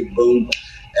give them the big boom.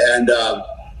 And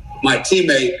my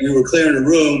teammate, we were clearing the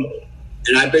room,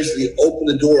 and I basically opened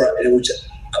the door, and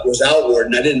it was outward,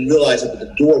 and I didn't realize it, but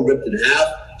the door ripped in half.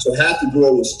 So half the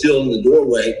door was still in the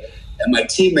doorway, and my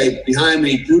teammate behind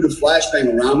me threw the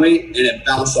flashbang around me, and it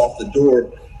bounced off the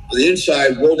door on the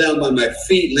inside, rolled down by my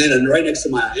feet, landed right next to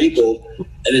my ankle,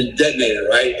 and then detonated,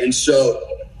 right? And so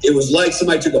it was like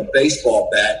somebody took a baseball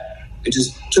bat and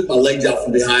just took my legs out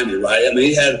from behind me, right? I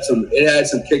mean, it had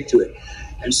some kick to it.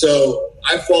 And so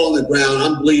I fall on the ground.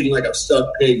 I'm bleeding like a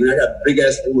stuck pig, and I got a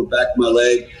big-ass hole in the back of my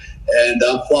leg, and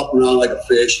I'm flopping around like a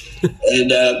fish.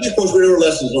 And, of course, there were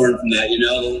lessons learned from that,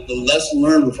 The lesson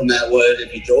learned from that was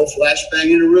if you throw a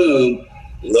flashbang in a room,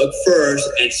 look first,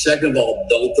 and second of all,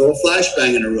 don't throw a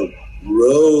flashbang in the room.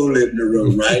 Roll it in the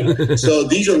room, right? So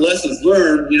these are lessons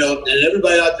learned, and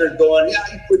everybody out there going, yeah,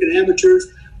 you freaking amateurs.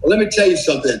 Well, let me tell you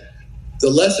something. The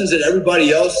lessons that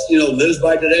everybody else, lives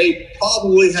by today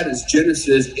probably had its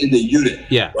genesis in the unit,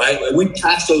 right? And we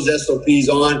passed those SOPs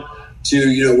on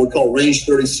to, what we call Range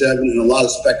 37 and a lot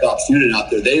of Spec Ops unit out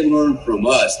there. They learned from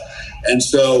us. And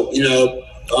so,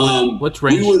 what's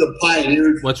range? We were the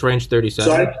pioneers. What's Range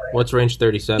 37? Sorry? What's Range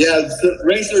 37? Yeah,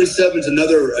 Range 37 is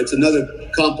another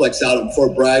complex out in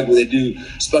Fort Bragg where they do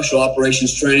special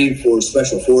operations training for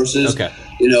special forces. Okay.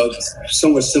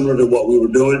 Somewhat similar to what we were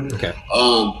doing. Okay.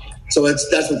 So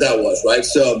that's what that was, right?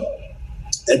 So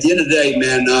at the end of the day,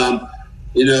 man,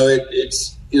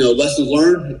 it's lessons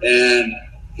learned, and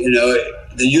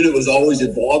the unit was always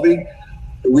evolving.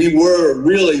 We were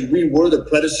the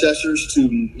predecessors to,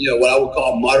 what I would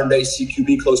call modern day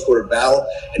CQB, close quarter battle,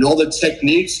 and all the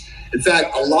techniques. In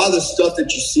fact, a lot of the stuff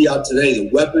that you see out today, the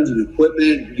weapons and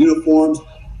equipment, uniforms,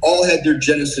 all had their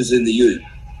genesis in the unit.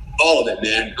 All of it,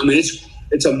 man. I mean,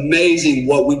 it's amazing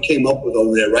what we came up with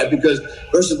over there, right? Because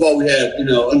first of all, we had,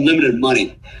 unlimited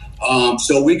money.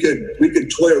 So we could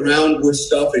toy around with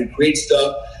stuff and create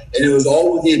stuff. And it was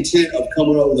all with the intent of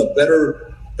coming up with a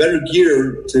better better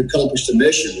gear to accomplish the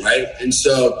mission, right? And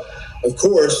so, of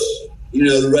course,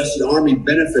 the rest of the Army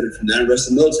benefited from that. The rest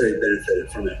of the military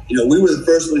benefited from it. We were the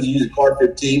first ones to use a CAR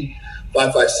 15,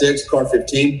 5.56, CAR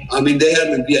 15. I mean, they had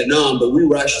them in Vietnam, but we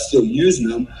were actually still using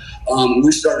them.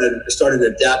 We started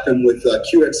to adapt them with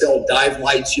QXL dive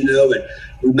lights, and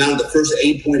we mounted the first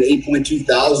 8.2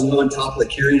 thousand on top of the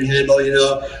carrying handle.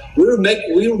 We were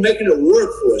making it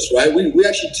work for us, right? We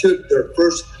actually took their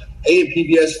first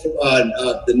AMPVS,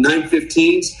 the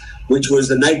 915s, which was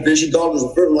the night vision dog. It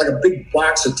was like a big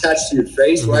box attached to your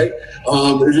face, right? It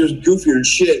was just goofier and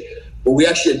shit. But we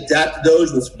actually adapted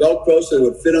those with Velcro so they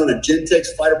would fit on a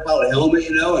Gentex fighter pilot helmet,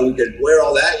 and we could wear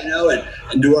all that,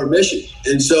 and do our mission.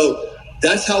 And so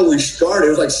that's how we started. It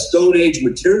was like Stone Age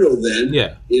material then.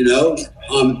 Yeah.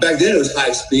 Back then it was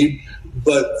high speed.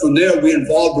 But from there, we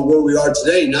evolved to where we are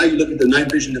today. Now you look at the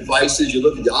night vision devices, you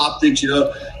look at the optics, you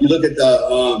look at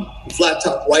the flat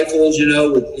top rifles,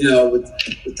 with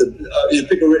the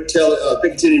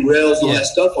Picatinny rails and all that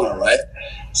stuff on it, right?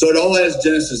 So it all has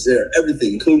Genesis there,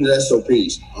 everything, including the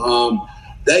SOPs.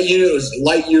 That unit was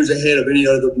light years ahead of any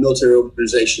other military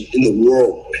organization in the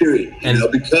world, period.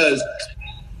 Because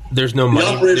there's no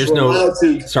money. There's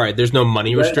no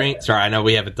money restraint. Sorry, I know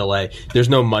we have a delay. There's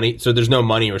no money, so there's no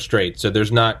money restraint. So there's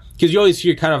not, because you always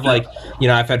hear kind of like,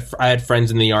 I had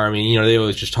friends in the Army. They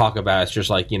always just talk about it's just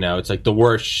like it's like the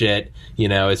worst shit.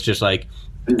 It's just like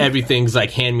everything's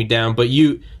like hand me down. But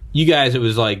you guys, it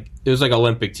was like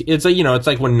Olympic. It's like it's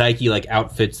like when Nike like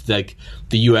outfits like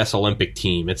the U.S. Olympic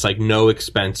team. It's like no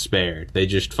expense spared. They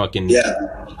just fucking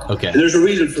okay. And there's a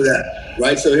reason for that,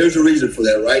 right? So here's the reason for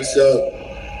that, right? So.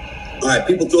 All right,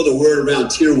 people throw the word around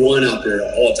tier 1 out there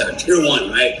all the time. Tier 1,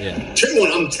 right? Yeah. Tier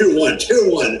 1, I'm tier 1. Tier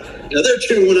 1. They're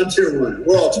tier 1, I'm tier 1.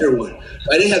 We're all tier 1.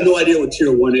 I didn't have no idea what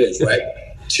tier 1 is, right?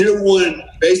 Tier 1,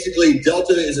 basically,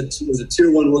 Delta was a tier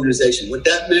 1 organization. What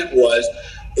that meant was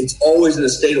it's always in a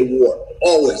state of war.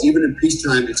 Always. Even in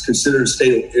peacetime, it's considered a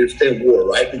state of war,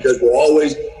 right? Because we're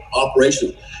always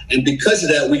operational. And because of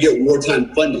that, we get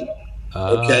wartime funding.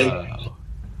 Okay?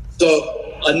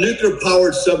 So a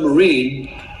nuclear-powered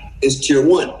submarine is tier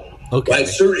 1, okay. Right?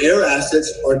 Certain air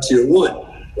assets are tier 1,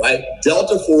 right?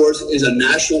 Delta Force is a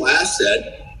national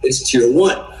asset. It's tier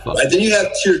 1, right? Then you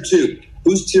have tier 2.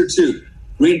 Who's tier 2?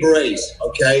 Green Berets,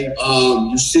 okay?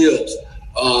 Your SEALs,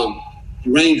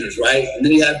 Rangers, right? And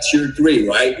then you have tier 3,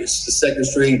 right? It's the second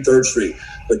string, third string.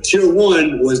 But tier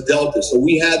 1 was Delta. So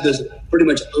we had this pretty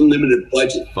much unlimited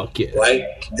budget, right?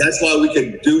 That's why we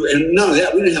could do, and none of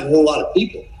that, we didn't have a whole lot of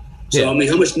people. So I mean,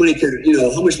 how much money can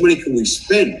we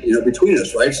spend, between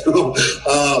us, right? So,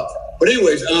 but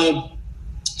anyways,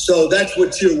 so that's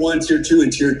what tier 1, tier 2,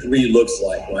 and tier 3 looks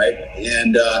like, right?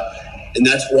 And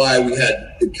that's why we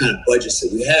had the kind of budgets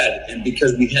that we had, and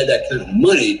because we had that kind of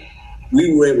money,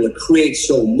 we were able to create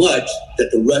so much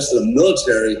that the rest of the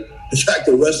military, in fact,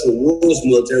 the rest of the world's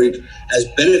military has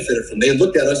benefited from. They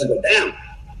looked at us and go, damn.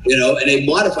 And they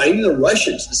modified, even the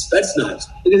Russians, the Spetsnaz.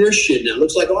 Look at their shit now. It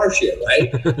looks like our shit,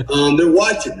 right? They're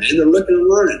watching, man. They're looking and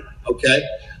learning, okay?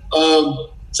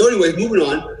 So anyway, moving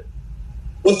on.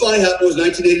 What finally happened was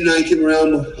 1989 came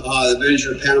around, the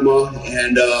invasion of Panama,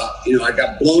 and, I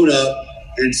got blown up.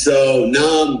 And so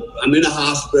now I'm in a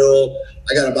hospital.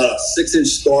 I got about a 6-inch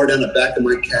scar down the back of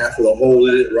my calf with a hole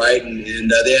in it, right? And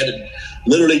they had to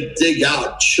literally dig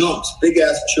out chunks,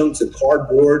 big-ass chunks of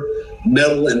cardboard,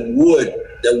 metal, and wood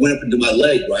that went up into my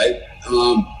leg, right?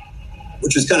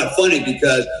 Which was kind of funny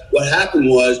because what happened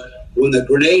was when the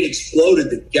grenade exploded,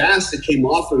 the gas that came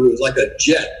off of it was like a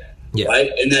jet,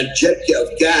 right? And that jet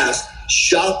of gas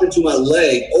shot up into my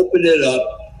leg, opened it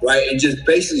up, right? And just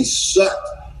basically sucked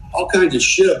all kinds of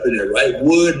shit up in there, right?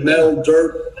 Wood, metal,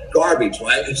 dirt, garbage,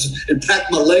 right? It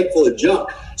packed my leg full of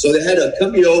junk. So they had to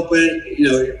cut me open,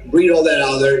 breathe all that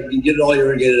out of there, you get it all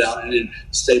here and get it out, and then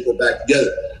staple it back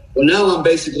together. Well, now I'm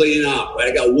basically in out,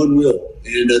 right? I got one wheel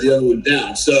and the other one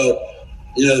down. So,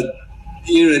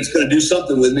 it's going to do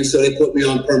something with me. So they put me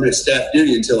on permanent staff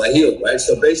duty until I healed, right?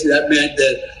 So basically that meant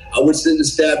that I would sit in the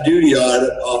staff duty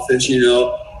office,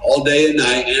 all day and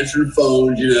night, answering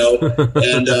phones,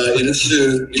 and in a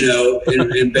suit,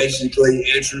 and basically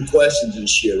answering questions and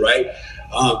shit, right?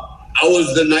 I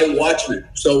was the night watchman.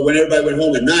 So when everybody went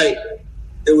home at night,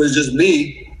 it was just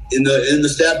me in the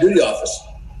staff duty office.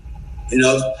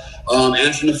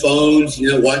 Answering the phones,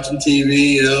 watching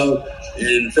TV,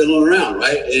 and fiddling around,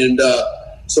 right? And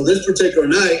so this particular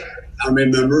night, I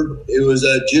remember it was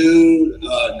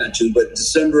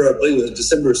December, I believe it was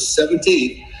December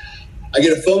 17th. I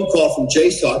get a phone call from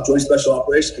JSOC, Joint Special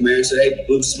Operations Command, and said, hey,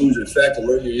 blue smooth in effect,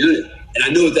 alert your unit. And I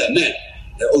knew what that meant.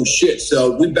 Oh, shit.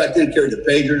 So we back then carried the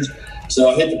pagers, So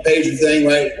I hit the pager thing,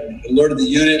 right? Alerted the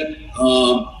unit.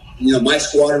 My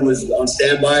squadron was on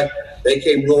standby. They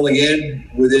came rolling in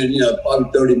within, probably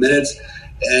 30 minutes.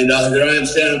 And there I am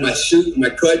standing on my chute, my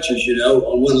crutches,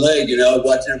 on one leg,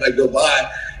 watching everybody go by.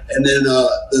 And then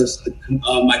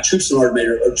my troop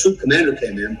sergeant or troop commander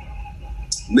came in,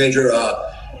 Major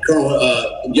Colonel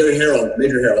Gary Harrell,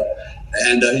 Major Harrell.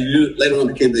 And he later on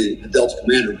became the Delta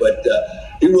commander. But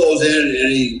he rolls in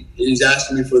and he's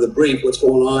asking me for the brief. What's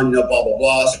going on? Blah, blah,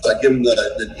 blah. So I give him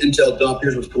the intel dump.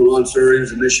 Here's what's going on, sir.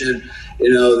 Here's the mission.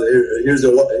 Here's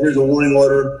a warning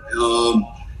order.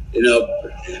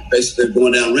 Basically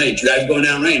going down range. You guys going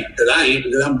down range because I ain't,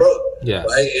 because I'm broke. Yeah.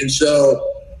 Right. And so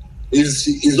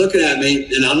he's looking at me,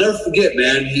 and I'll never forget,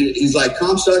 man. He's like,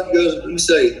 Comstock. He goes, let me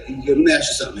ask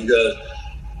you something. He goes,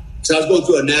 so I was going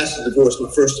through a nasty divorce,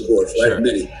 my first divorce, right? Sure.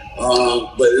 Many.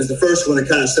 But it was the first one that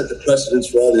kind of set the precedence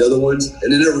for all the other ones,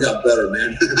 and it never got better,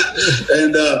 man.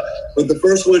 But the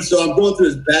first one, so I'm going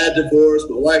through this bad divorce.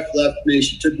 My wife left me.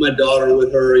 She took my daughter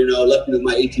with her, left me with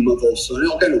my 18-month-old son.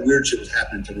 All kind of weird shit was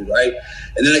happening to me, right?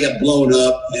 And then I got blown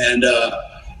up, and,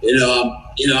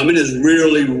 I'm in this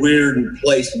really weird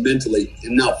place mentally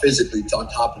and now physically on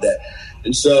top of that.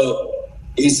 And so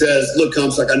he says, look,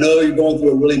 Comstock, I know you're going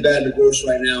through a really bad divorce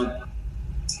right now.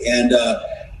 And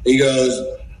he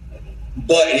goes,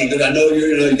 I know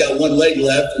you got one leg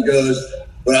left. He goes,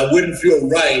 but I wouldn't feel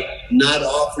right not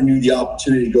offering you the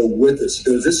opportunity to go with us. He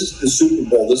goes, this is the Super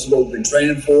Bowl. This is what we've been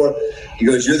training for. He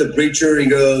goes, you're the preacher. He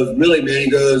goes, really, man? He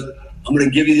goes, I'm going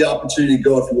to give you the opportunity to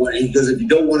go if you want. And he goes, if you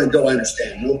don't want to go, I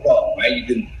understand. No problem, right?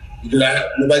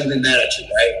 Nobody's going to be mad at you,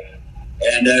 right?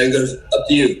 And he goes, up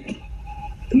to you.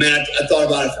 And man, I thought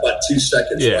about it for about 2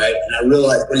 seconds, right? And I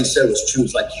realized what he said was true.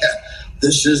 It's like, yeah,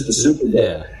 this is the Super Bowl.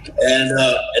 Yeah.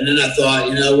 And then I thought,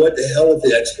 what the hell with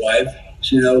the ex-wife?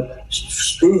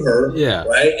 Screw her,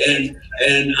 right?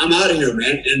 And I'm out of here,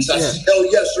 man. And so I said, hell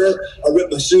yes, sir. I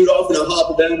ripped my suit off and I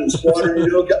hopped down to the squadron,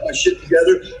 got my shit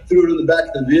together, threw it in the back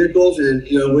of the vehicles, and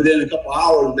within a couple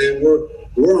hours, man,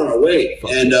 we're on our way.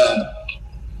 And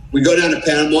we go down to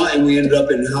Panama, and we ended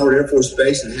up in Howard Air Force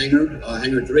Base in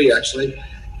Hangar 3, actually.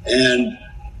 And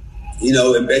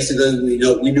and basically, we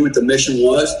knew what the mission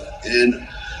was, and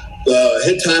the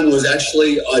hit time was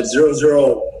actually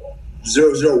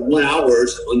 001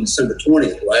 hours on December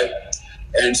 20th, right?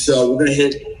 And so we're going to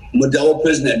hit Modelo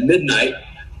Prison at midnight.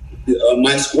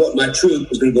 My troop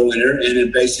was going to go in there and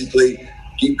then basically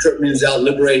keep Kurt Muse out,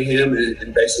 liberate him,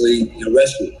 and basically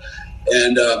rescue.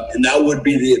 And that would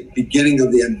be the beginning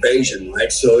of the invasion,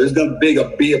 right? So it was going to be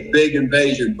a big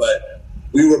invasion, but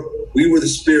we were the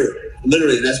spirit,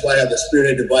 literally. And that's why I have the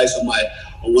spearhead device on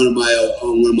one of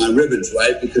my ribbons,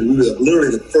 right? Because we were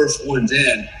literally the first ones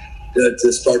in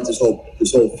to start this whole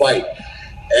fight.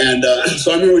 And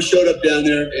so I remember we showed up down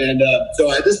there, and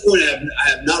so at this point I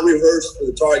have not rehearsed for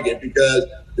the target, because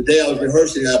the day I was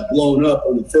rehearsing I got blown up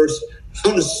on the first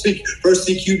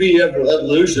CQB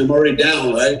evolution. I'm already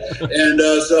down, right? And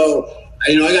so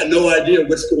I got no idea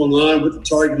what's going on, what the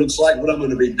target looks like, what I'm going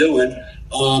to be doing.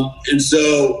 And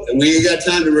so we ain't got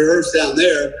time to rehearse down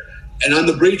there, and I'm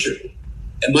the breacher.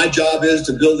 And my job is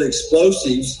to build the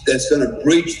explosives that's going to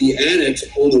breach the annex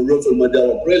on the roof of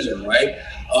Modelo Prison, right?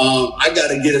 I got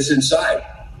to get us inside.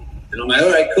 And I'm like, all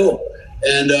right, cool.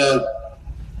 And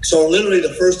so literally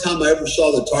the first time I ever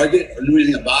saw the target or knew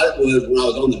anything about it was when I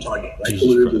was on the target, right?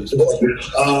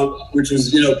 Which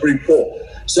was, pretty cool.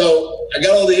 So I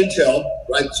got all the intel,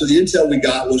 right? So the intel we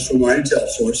got was from our intel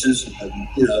sources,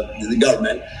 the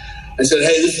government. I said,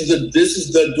 hey, this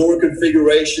is the door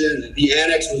configuration. The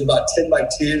annex was about 10 by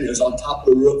 10. It was on top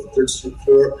of the roof, third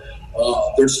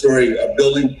story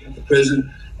building at the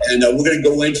prison. And we're going to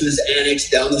go into this annex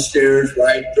down the stairs,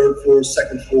 right? Third floor,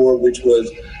 second floor, which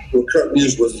was where Kurt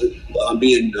Muse was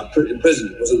being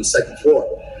imprisoned. It was on the second floor.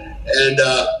 And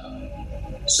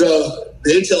so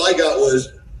the intel I got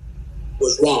was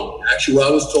wrong. Actually, what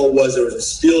I was told was there was a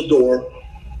steel door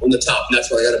on the top, and that's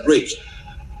why I got a breach.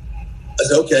 I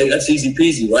said, okay, that's easy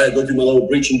peasy, right? I go through my little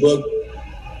breaching book,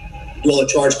 do all the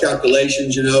charge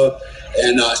calculations, and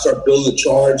I start building the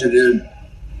charge, and then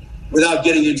without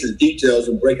getting into the details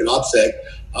and breaking OPSEC,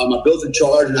 I built the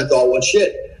charge, and I thought, well,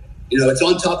 shit, it's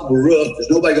on top of a roof. There's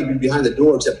nobody going to be behind the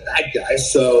door except bad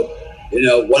guys. So, why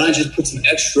don't I just put some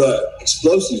extra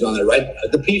explosives on there, right?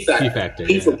 The P factor.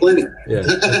 P for plenty. Yeah.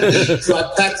 So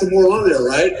I packed some more on there,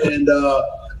 right? And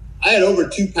I had over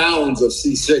 2 pounds of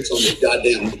C6 on the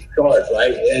goddamn charge,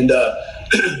 right? And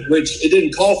which it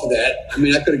didn't call for that. I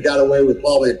mean, I could have got away with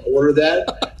probably a quarter of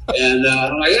that. And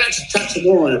I'm like, I should tuck some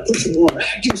more on it, put some more on it,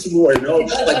 give some more, like,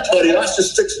 buddy, let's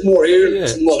just stick some more here,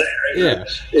 some more there,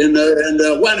 and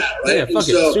why not, right? Yeah, and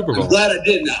so Super Bowl. I'm glad I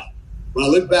did now. when I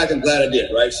look back, I'm glad I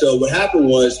did, right? So what happened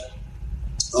was,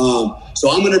 so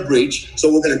I'm in a breach.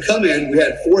 So we're going to come in. We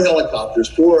had 4 helicopters,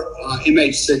 4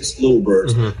 MH6 Little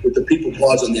Birds with the people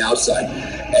pods on the outside.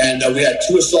 And we had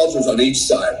 2 assaulters on each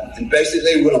side. And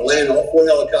basically, we're going to land all 4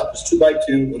 helicopters 2 by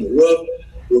 2 on the roof.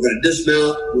 We're going to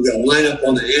dismount. We're going to line up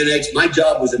on the annex. My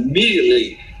job was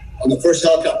immediately on the first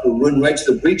helicopter, run right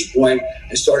to the breach point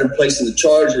and started placing the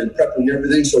charge and prepping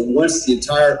everything. So once the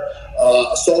entire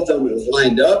assault element was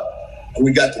lined up and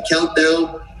we got the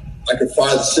countdown, I could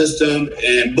fire the system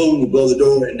and boom, we blow the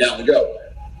door and down we go.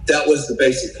 That was the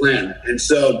basic plan. And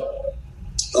so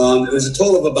it was a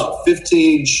total of about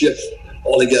 15 ships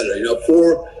altogether.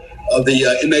 4 of the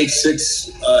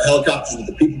MH6 helicopters with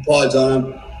the people pods on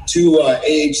them, 2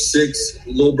 AH6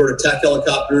 Little Bird attack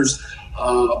helicopters.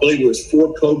 I believe it was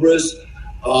 4 Cobras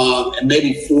and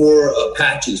maybe 4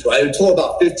 Apaches, right? A total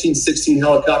about 15, 16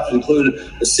 helicopters, including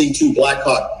the C-2 Black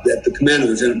Hawk that the commander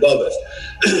was in above us.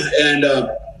 And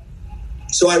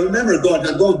so I remember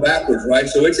going backwards, right?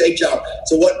 So it's 8 hours.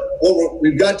 So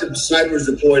we've got the snipers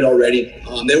deployed already.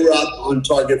 They were out on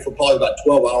target for probably about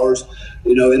 12 hours,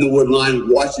 in the wood line,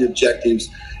 watching objectives.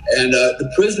 And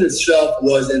the prison itself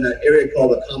was in an area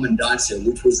called the Commandancia,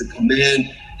 which was the command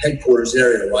headquarters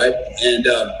area, right? And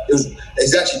it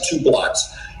was actually 2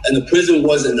 blocks. And the prison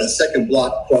was in a second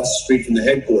block across the street from the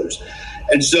headquarters.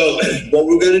 And so what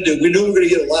we're going to do, we knew we were going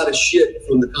to get a lot of shit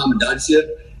from the Commandancia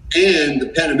and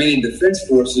the Panamanian Defense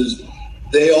Forces.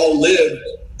 They all lived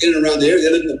in and around the area.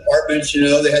 They lived in apartments,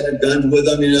 they had their guns with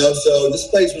them, So this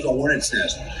place was a hornet's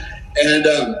nest.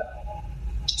 And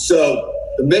so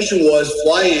the mission was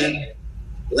fly in,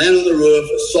 land on the roof,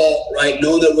 assault, right?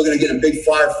 Knowing that we're going to get a big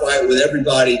firefight with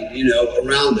everybody,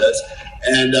 around us.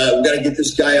 And we got to get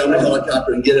this guy on the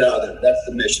helicopter and get it out of there. That's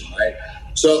the mission, right?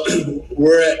 So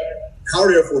we're at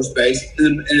Howard Air Force Base,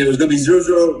 and it was going to be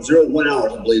 0001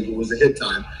 hours, I believe, it was the hit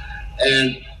time.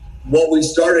 And what we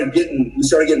started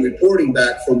getting reporting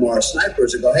back from our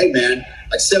snipers and go, hey, man,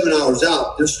 like 7 hours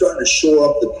out, they're starting to shore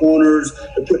up the corners.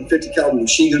 They're putting 50 caliber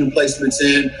machine gun emplacements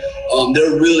in.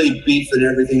 They're really beefing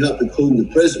everything up, including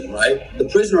the prison, right? The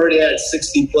prison already had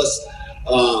 60 plus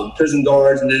prison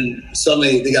guards, and then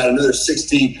suddenly they got another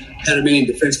 60 Panamanian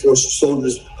Defense Force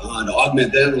soldiers to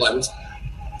augment them. Like,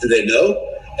 do they know?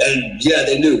 And yeah,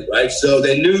 they knew, right? So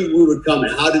they knew we were coming.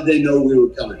 How did they know we were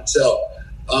coming? So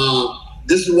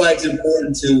this is why it's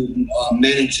important to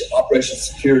manage operation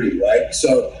security, right?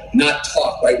 So not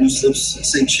talk, right? Loose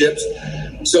lips, sink ships.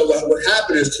 So what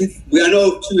happened is, I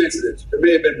know 2 incidents. There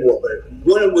may have been more, but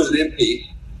one was an MP,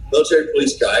 military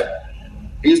police guy.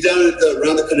 He was down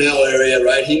around the canal area,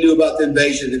 right? He knew about the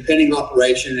invasion, the pending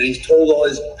operation, and he told all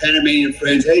his Panamanian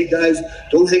friends, hey, guys,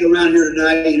 don't hang around here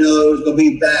tonight. There's going to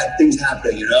be bad things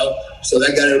happening, So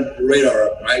that got a radar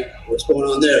up, right? What's going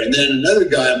on there? And then another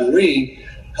guy, a Marine,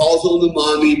 calls on the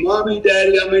mommy,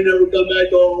 daddy, I may never come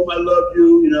back home. I love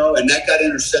you, and that got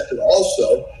intercepted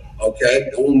also.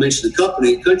 Okay, I won't mention the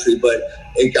country, but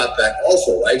it got back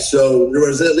also, right? So there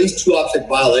was at least 2 OPSEC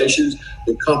violations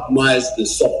that compromised the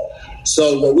assault.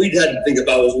 So what we had to think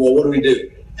about was, well, what do we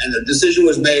do? And the decision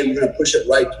was made, we're going to push it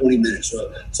right 20 minutes.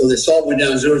 So the assault went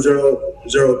down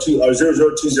 0020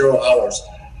 hours,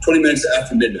 20 minutes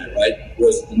after midnight, right,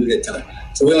 was the mid time.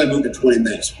 So we only moved to 20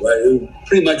 minutes, right? We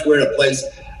pretty much we're in a place,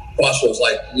 crossroads,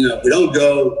 like, if we don't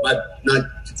go, might not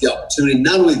get the opportunity.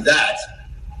 Not only that,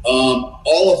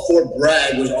 all of Fort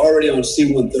Bragg was already on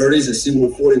C-130s and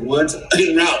C-141s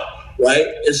en route, right?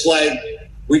 It's like,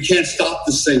 we can't stop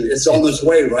this thing. It's on this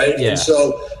way, right? Yeah. And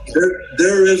so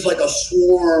there is like a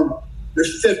swarm.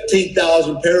 There's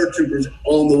 15,000 paratroopers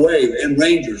on the way and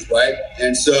Rangers, right?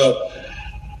 And so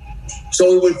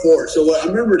we went forward. So I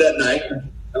remember that night,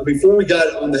 before we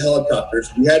got on the helicopters,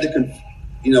 we had to,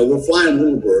 we're flying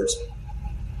Little Birds,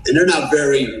 and they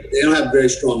don't have very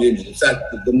strong engines. In fact,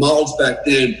 the models back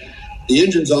then, the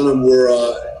engines on them were,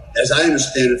 as I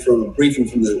understand it from a briefing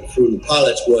from the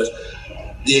pilots, was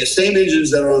the same engines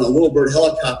that are on a Little Bird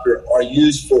helicopter are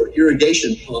used for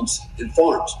irrigation pumps in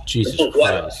farms. Jesus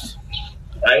Christ.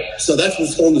 Right? So that's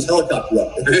what's holding this helicopter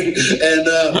up. Right? And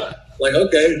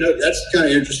okay, no, that's kind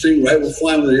of interesting, right? We're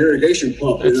flying with an irrigation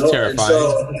pump. It's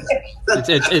terrifying.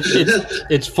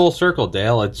 It's full circle,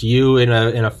 Dale. It's you in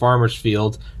a farmer's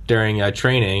field during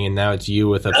training, and now it's you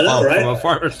with a pump from a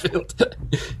farmer's field.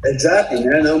 Exactly,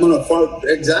 man. I'm on a farm.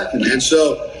 Exactly, man.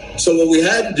 So what we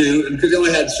had to do, because they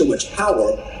only had so much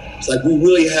power, it's like we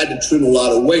really had to trim a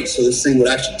lot of weight so this thing would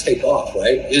actually take off,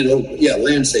 right? And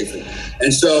land safely.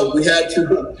 And so we had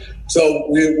to,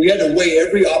 we had to weigh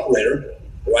every operator,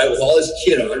 right, with all his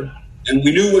kit on, and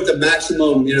we knew what the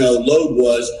maximum, load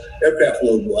was, aircraft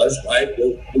load was, right?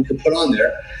 We could put on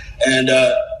there, and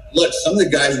look, some of the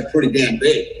guys were pretty damn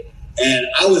big. And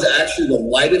I was actually the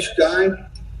lightest guy.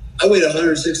 I weighed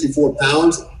 164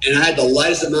 pounds, and I had the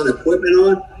lightest amount of equipment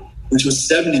on, which was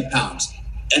 70 pounds.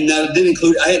 And that didn't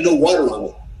include, I had no water on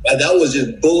me. That was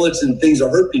just bullets and things to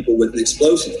hurt people with, and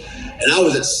explosives. And I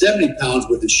was at 70 pounds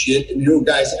with the shit, and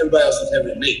guys, everybody else was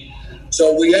heavier than me.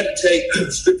 So we had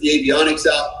to strip the avionics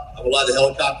out of a lot of the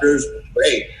helicopters. But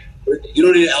hey, you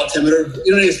don't need an altimeter.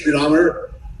 You don't need a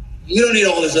speedometer. You don't need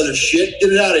all this other shit.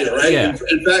 Get it out of here, right? Yeah.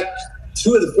 In fact,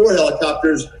 2 of the 4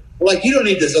 helicopters were like, you don't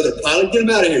need this other pilot. Get him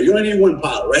out of here. You only need 1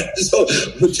 pilot, right? So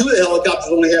 2 of the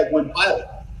helicopters only had 1 pilot.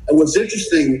 And what's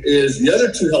interesting is the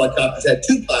other 2 helicopters had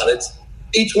 2 pilots.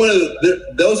 Each one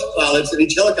of those pilots in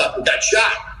each helicopter got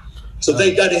shot. So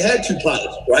thank God they had 2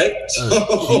 pilots, right?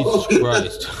 Jesus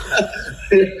Christ.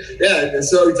 Yeah, and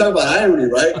so we talk about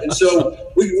irony, right? And so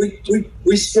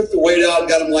we stripped the weight out,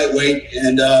 got them lightweight,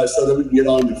 and so that we can get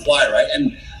on and fly, right?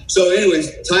 And so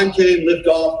anyways, time came, lift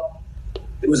off.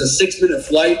 It was a 6-minute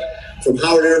flight from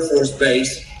Howard Air Force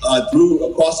Base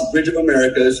across the Bridge of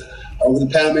Americas, over the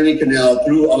Panamanian Canal,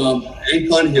 through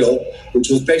Ancon Hill, which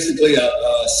was basically a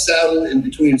saddle in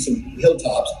between some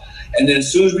hilltops. And then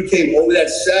as soon as we came over that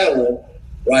saddle,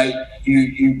 right,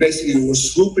 you basically were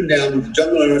swooping down with the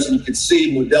jungle owners, and you could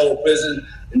see Modelo Prison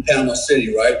in Panama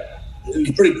City, right? It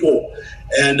was pretty cool.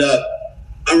 And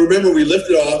I remember we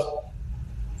lifted off,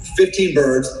 15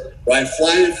 birds, right,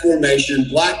 flying in formation,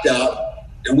 blacked out,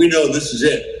 and we know this is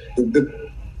it.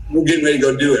 We're getting ready to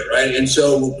go do it, right? And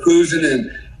so we're cruising,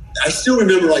 and I still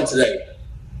remember like today,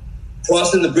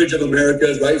 crossing the Bridge of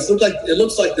Americas, right? It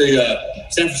looks like the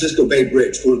San Francisco Bay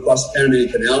Bridge going across the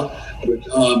Panamanian Canal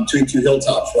between 2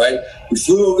 hilltops, right? We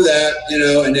flew over that,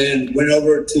 and then went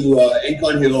over to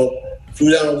Ancon Hill,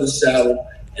 flew down over the saddle,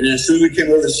 and then as soon as we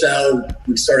came over the saddle,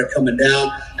 we started coming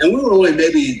down, and we were only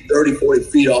maybe 30, 40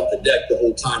 feet off the deck the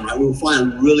whole time, right? We were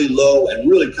flying really low and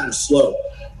really kind of slow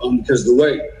because of the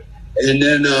weight. And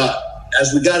then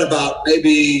as we got about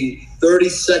maybe 30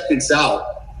 seconds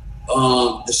out,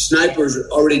 the snipers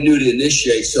already knew to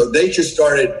initiate, so they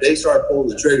started pulling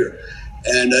the trigger,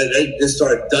 and they just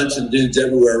started dunching dudes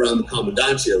everywhere around the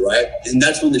commandancia, right? And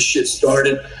that's when the shit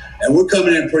started, and we're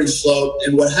coming in pretty slow.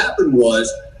 And what happened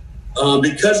was,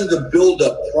 because of the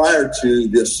buildup prior to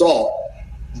the assault,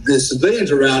 the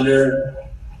civilians around there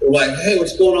were like, "Hey,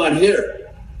 what's going on here?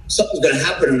 Something's going to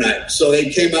happen tonight." So they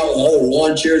came out with all their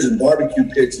lawn chairs and barbecue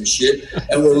pits and shit,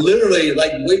 and we're literally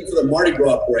like waiting for the Mardi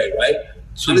Gras parade, right?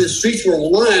 I mean, the streets were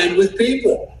lined with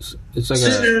people. It's like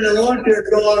sitting there in their lawn chair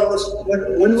going, what's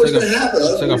going to happen?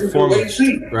 It's like a form of,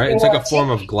 right? It's like a form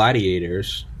of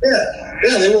gladiators.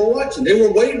 Yeah, they were watching. They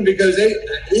were waiting because they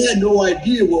had no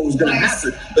idea what was going to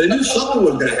happen, but they knew something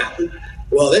was going to happen.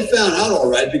 Well, they found out all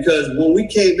right, because when we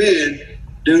came in,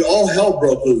 dude, all hell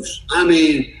broke loose. I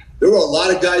mean, there were a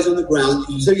lot of guys on the ground.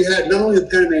 So you had not only the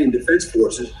Panamanian Defense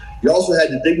Forces, you also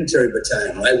had the Dignitary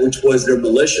Battalion, right, which was their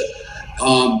militia.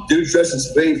 Dudes dressed in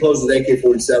civilian clothes with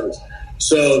AK-47s.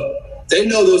 So they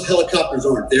know those helicopters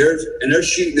aren't theirs, and they're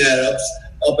shooting that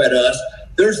up at us.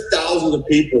 There's thousands of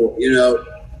people,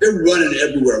 they're running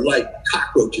everywhere like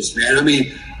cockroaches, man. I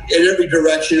mean, in every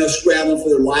direction, scrambling for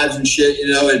their lives and shit,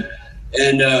 and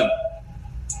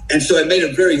so it made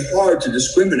it very hard to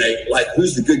discriminate, like,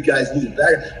 who's the good guys, who's the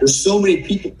bad guys. There's so many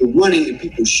people running and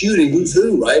people shooting, who's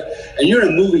who, right? And you're in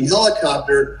a moving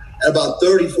helicopter at about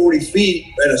 30, 40 feet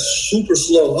at a super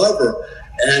slow hover.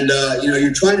 And,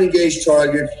 you're trying to engage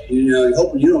targets, you're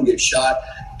hoping you don't get shot.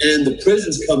 And the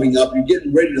prison's coming up, you're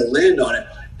getting ready to land on it.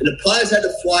 And the pilots had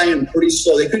to fly in pretty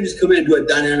slow. They couldn't just come in and do a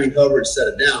dynamic hover and set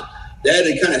it down. They had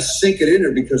to kind of sink it in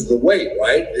there because of the weight,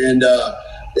 right? And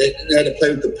they had to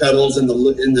play with the pedals and the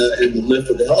lift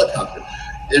of the helicopter.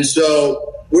 And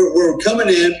so we're coming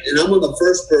in, and I'm on the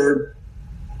first bird,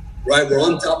 right? We're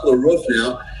on top of the roof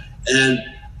now. And,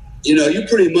 you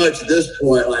pretty much at this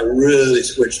point, like, really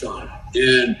switched on.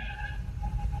 And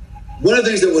one of the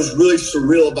things that was really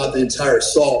surreal about the entire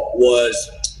assault was,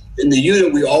 in the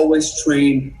unit, we always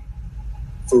trained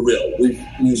for real. We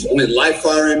used only live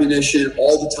fire ammunition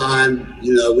all the time.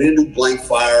 We didn't do blank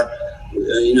fire.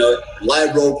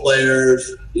 Live role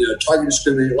players, target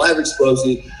discrimination, live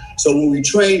explosive. So when we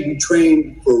trained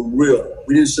for real.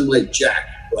 We didn't simulate jack,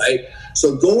 right?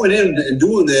 So going in and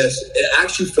doing this, it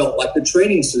actually felt like the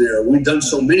training scenario. We've done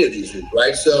so many of these things,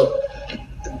 right? So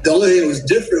the only thing that was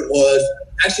different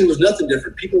it was nothing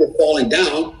different. People were falling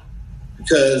down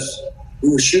because we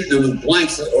were shooting them with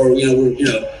blanks, or,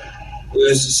 it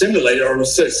was simulated, or it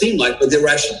seemed like, but they were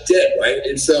actually dead, right?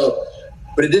 And so,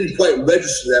 but it didn't quite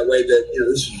register that way that,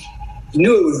 you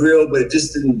knew it was real, but it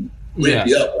just didn't ramp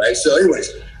you up, right? So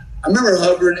anyways, I remember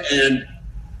hovering, and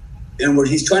and where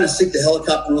he's trying to stick the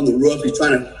helicopter on the roof. He's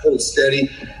trying to hold it steady,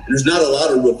 and there's not a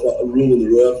lot of room on the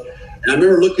roof. And I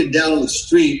remember looking down on the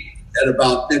street at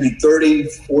about maybe 30,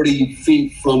 40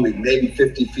 feet from me, maybe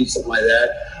 50 feet, something like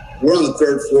that. We're on the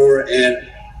third floor, and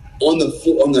on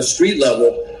the street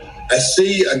level, I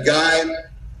see a guy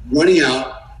running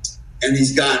out, and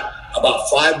he's got about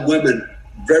 5 women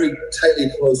very tightly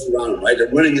close around him, right? They're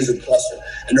running as a cluster,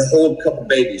 and they're holding a couple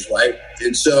babies, right?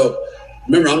 And so,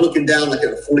 remember, I'm looking down like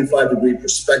at a 45-degree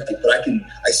perspective, but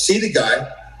I see the guy.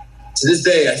 To this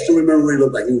day, I still remember what he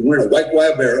looked like. He was wearing a white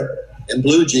Guayabera and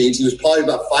blue jeans. He was probably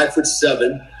about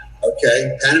 5'7",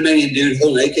 okay? Panamanian dude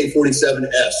holding an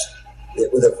AK-47S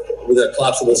with a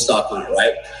collapsible stock on it,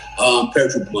 right?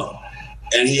 Paratroop model.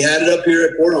 And he had it up here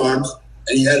at Port Arms,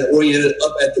 and he had it oriented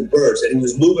up at the birds. And he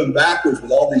was moving backwards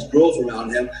with all these girls around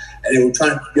him, and they were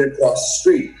trying to get across the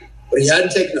street. But he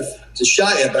hadn't taken the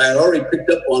shot yet, but I had already picked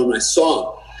up on him, and I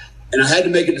saw him. And I had to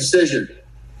make a decision.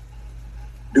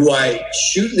 Do I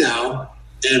shoot now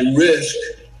and risk,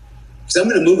 because I'm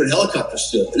going to move in helicopter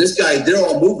still. And this guy, they're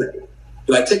all moving.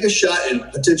 Do I take a shot and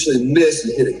potentially miss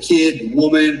and hit a kid, a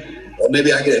woman, or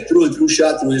maybe I get a through-and-through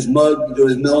shot through his mug, through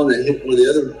his melon, and hit one of the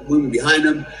other women behind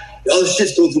him? All this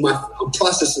shit's going through I'm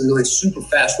processing like super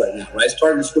fast right now, right? It's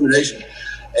target discrimination.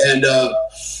 And I'm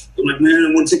like, man,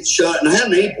 I want to take the shot. And I have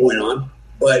an 8-point on,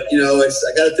 but,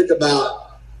 I got to think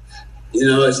about,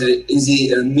 is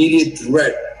he an immediate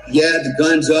threat? Yeah, the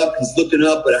gun's up, he's looking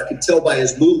up, but I could tell by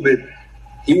his movement,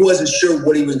 he wasn't sure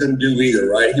what he was going to do either,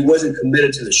 right? He wasn't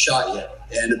committed to the shot yet,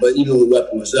 but even though the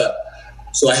weapon was up.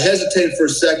 So I hesitated for a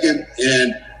second,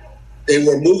 and they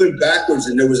were moving backwards,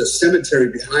 and there was a cemetery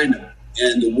behind them.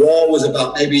 And the wall was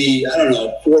about maybe,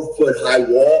 4-foot high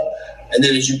wall. And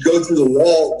then as you go through the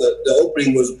wall, the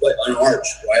opening was an arch,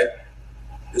 right?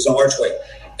 There's an archway.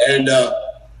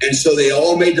 And so they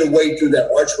all made their way through that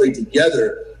archway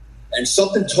together. And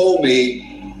something told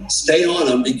me, stay on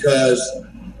them, because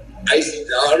I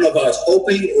don't know if I was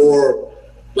hoping or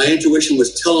my intuition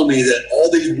was telling me that all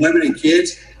these women and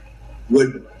kids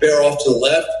would bear off to the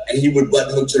left, and he would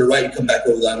button hook to the right and come back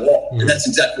over that wall. Mm-hmm. And that's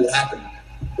exactly what happened.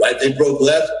 Right, they broke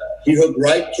left. He hooked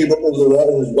right, came up over the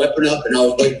wall with his weapon up, and I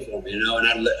was waiting for him,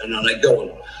 and I let go of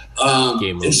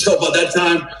him. And so by that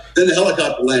time, then the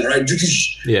helicopter landed, right?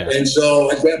 Yeah. And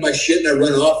so I grabbed my shit and I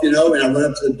run off, and I run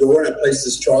up to the door and I place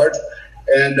this charge.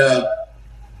 And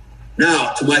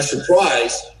now, to my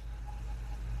surprise,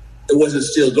 it wasn't a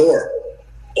steel door.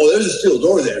 Oh, there was a steel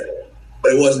door there,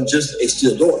 but it wasn't just a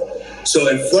steel door. So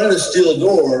in front of the steel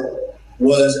door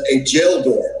was a jail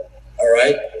door, all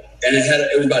right? And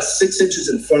it was about 6 inches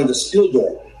in front of the steel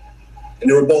door. And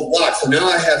they were both locked. So now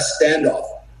I have standoff.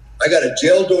 I got a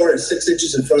jail door and 6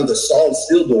 inches in front of the solid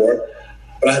steel door,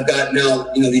 but I've got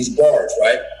now, these bars,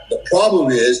 right? The problem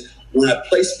is when I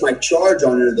place my charge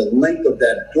on it, the length of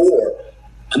that door,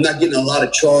 I'm not getting a lot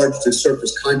of charge to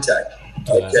surface contact,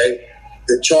 okay?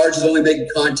 The charge is only making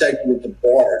contact with the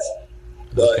bars,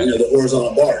 the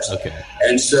horizontal bars. Okay.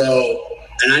 And so...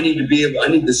 And I need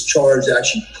this charge to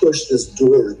actually push this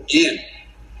door in,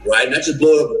 right? Not just blow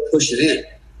it up, but push it in.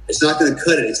 It's not going to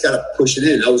cut it. It's got to push it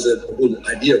in. That was the whole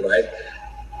idea, right?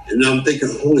 And I'm thinking,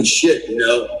 holy shit,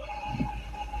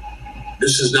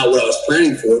 this is not what I was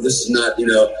planning for. This is not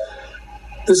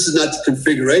the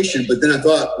configuration. But then I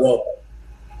thought, well,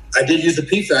 I did use the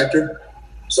P factor,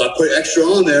 so I put extra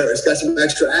on there. It's got some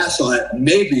extra ass on it.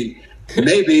 Maybe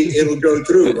it'll go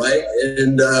through, right?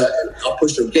 And I'll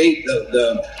push the gate,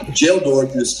 the jail door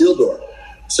through the steel door.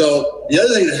 So the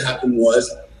other thing that happened was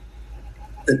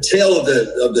the tail of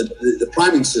the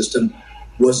priming system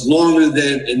was longer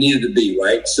than it needed to be,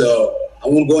 right? So I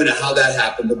won't go into how that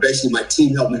happened, but basically my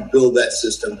team helped me build that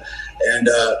system. And,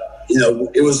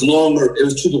 it was longer. It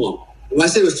was too long. When I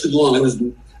say it was too long, it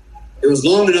was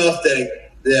long enough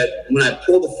that when I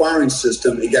pulled the firing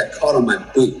system, it got caught on my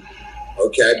boot.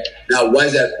 Okay. Now, why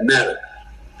does that matter?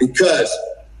 Because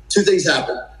 2 things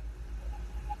happened.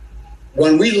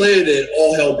 When we landed,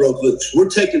 all hell broke loose. We're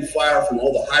taking fire from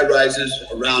all the high rises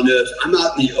around us. I'm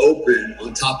out in the open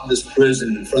on top of this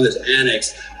prison in front of this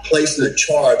annex, placing a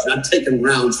charge, and I'm taking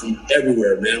rounds from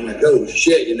everywhere, man. I'm like, oh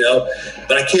shit,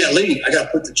 but I can't leave. I got to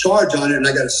put the charge on it, and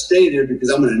I got to stay there because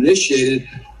I'm going to initiate it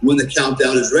when the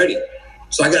countdown is ready.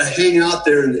 So I got to hang out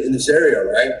there in this area,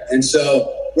 right? And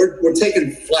so we're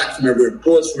taking flak from everywhere,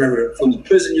 bullets from everywhere, from the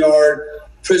prison yard,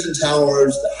 prison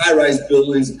towers, the high-rise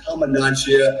buildings, the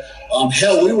commandancia.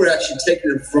 Hell, we were actually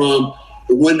taking it from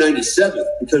the 197th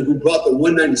because we brought the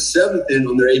 197th in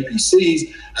on their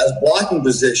APCs as blocking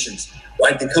positions,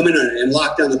 right? To come in and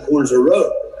lock down the corners of the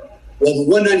road. Well,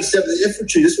 the 197th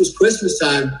Infantry, this was Christmas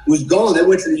time, was gone. They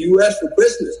went to the U.S. for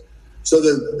Christmas. So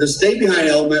the stay behind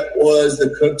element was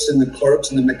the cooks and the clerks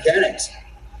and the mechanics.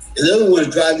 And the other ones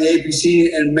drive the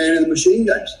APC and manning the machine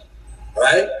guns,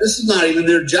 right? This is not even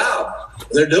their job.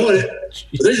 They're doing it,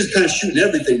 but they're just kind of shooting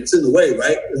everything that's in the way,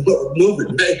 right?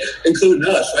 Moving, right? Including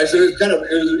us, right? So it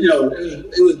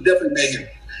was definitely mayhem.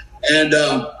 And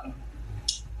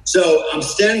so I'm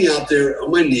standing out there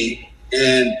on my knee,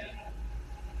 and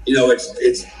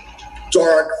it's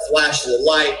dark, flash of the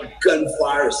light,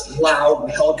 gunfire, it's loud,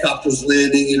 helicopters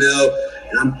landing, and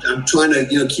I'm trying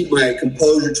to, keep my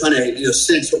composure, trying to,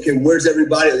 sense, okay, where's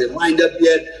everybody? Are they lined up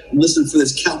yet? I'm listening for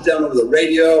this countdown over the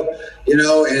radio,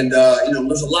 and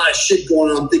there's a lot of shit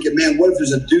going on. I'm thinking, man, what if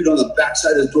there's a dude on the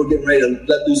backside of the door getting ready to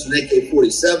let loose an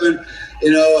AK-47?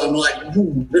 I'm like,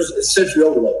 there's a sensory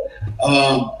overload.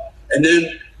 And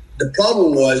then the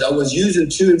problem was I was using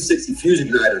 2 M60 fuse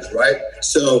igniters, right?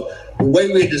 So the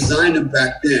way we had designed them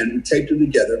back then, we taped them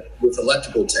together with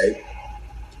electrical tape.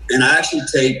 And I actually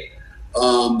taped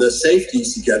the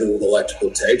safeties together with electrical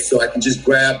tape, so I can just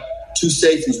grab 2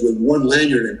 safeties with 1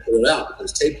 lanyard and pull it out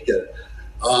because it's taped together.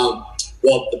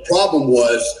 Well, the problem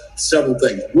was several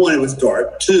things. 1, it was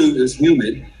dark. 2, it was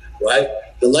humid, right?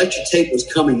 The electric tape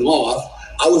was coming off.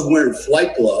 I was wearing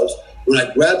flight gloves. When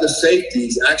I grabbed the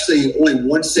safeties, actually only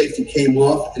 1 safety came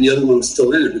off and the other one was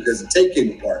still in it because the tape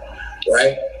came apart,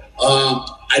 right?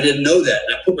 I didn't know that.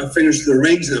 And I put my fingers through the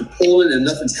rings and I'm pulling and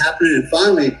nothing's happening. And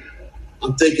finally,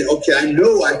 I'm thinking, okay, I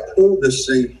know I pulled this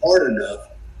thing hard enough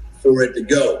for it to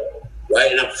go,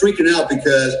 right? And I'm freaking out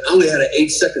because I only had an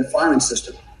 8-second firing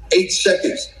system. 8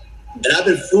 seconds. And I've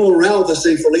been fooling around with this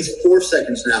thing for at least 4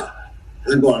 seconds now.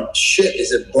 And I'm going, shit,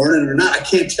 is it burning or not? I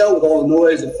can't tell with all the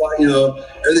noise and fire,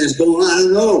 everything that's going on. I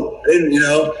don't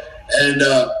know. And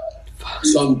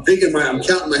so I'm thinking, I'm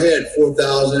counting my head,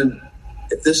 4,000.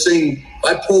 If this thing, if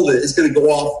I pulled it, it's going to go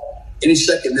off any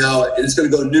second now, and it's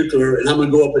going to go nuclear, and I'm going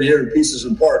to go up in the air in pieces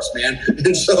and parts, man. And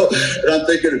I'm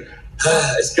thinking,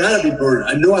 it's got to be burning.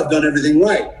 I know I've done everything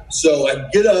right. So I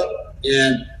get up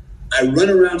and I run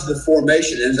around to the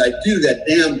formation, and as I do, that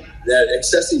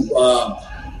excessive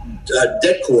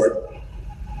dead cord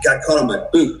got caught on my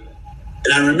boot.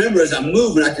 And I remember as I'm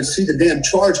moving, I could see the damn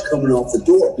charge coming off the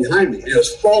door behind me. It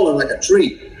was falling like a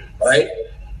tree, right?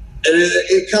 And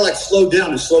it kind of like slowed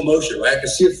down in slow motion, right? I could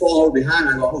see it falling over behind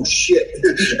me. I go, oh shit!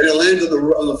 And it lands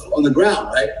on the ground,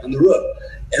 right, on the roof.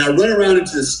 And I run around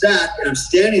into the stack, and I'm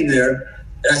standing there,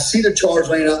 and I see the charge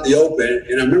laying out in the open.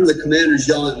 And I remember the commanders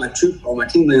yelling at my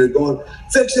team leader, going,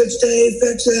 "Fix it, Steve!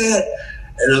 Fix it!"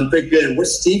 And I'm thinking,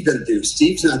 what's Steve going to do?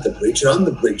 Steve's not the breacher. I'm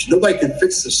the breacher. Nobody can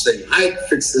fix this thing. I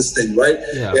fix this thing, right?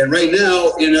 Yeah. And right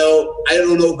now, I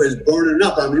don't know if it's burning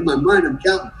up. In my mind, I'm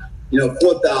counting.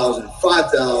 4,000,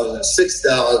 5,000,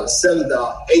 6,000,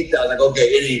 7,000, 8,000. Like, okay,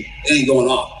 it ain't going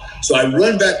off. So I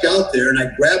run back out there and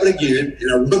I grab it again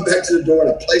and I run back to the door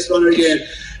and I place it on it again.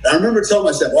 And I remember telling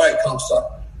myself, all right,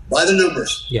 Comstock, by the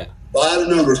numbers. Yeah. By the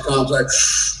numbers, Comstock.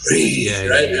 Breathe,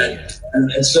 right? Yeah.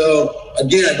 And so,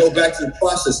 again, I go back to the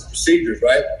process, procedures,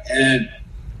 right? And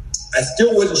I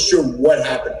still wasn't sure what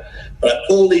happened. But I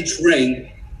pulled each ring.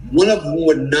 One of them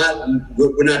would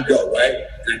not go, right?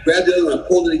 And I grabbed the other one, I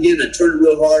pulled it again, I turned it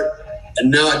real hard, and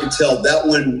now I could tell that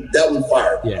one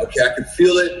fired. Yeah. Okay, I could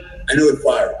feel it, I knew it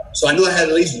fired. So I knew I had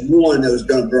at least one that was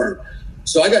going to burn.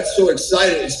 So I got so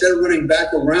excited, instead of running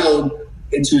back around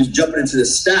jumping into the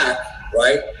stack,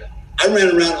 right, I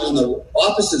ran around on the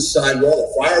opposite side where all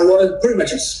the fire was, pretty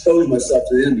much exposed myself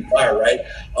to the enemy fire, right,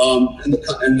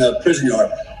 in the prison yard.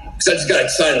 Because I just got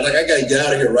excited, like, I got to get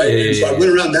out of here, right? So I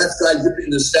went around that side, zipped in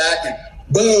the stack, and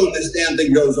boom, this damn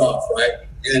thing goes off, right?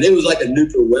 And it was like a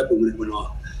nuclear weapon when it went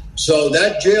off. So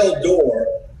that jail door,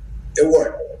 it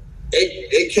worked.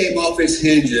 It came off its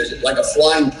hinges like a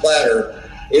flying platter.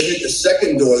 It hit the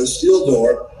second door, the steel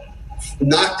door,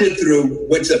 knocked it through,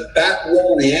 went to the back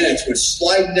wall in the annex, went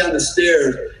sliding down the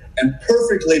stairs, and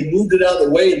perfectly moved it out of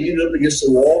the way and ended up against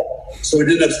the wall, so it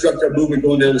didn't obstruct our movement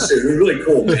going down the stairs. It was really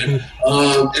cool, man.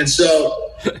 And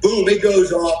so, boom, it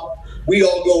goes off. We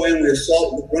all go in, we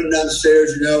assault, running down the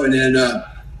stairs, and then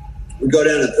we go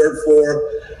down to the 3rd floor.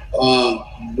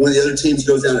 One of the other teams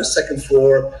goes down to the 2nd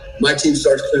floor. My team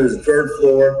starts clearing the 3rd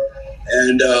floor.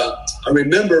 And I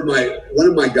remember one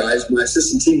of my guys, my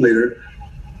assistant team leader,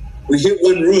 we hit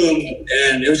one room,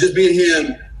 and it was just me and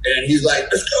him. And he's like,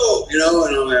 let's go, and I'm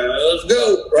like, let's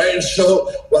go, right? And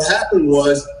so what happened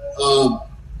was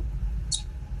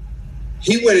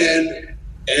he went in,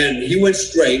 and he went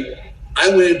straight. I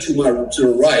went into to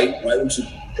the right, which is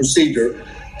procedure.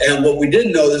 And what we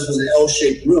didn't know, this was an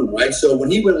L-shaped room, right? So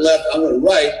when he went left, I went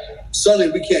right.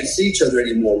 Suddenly, we can't see each other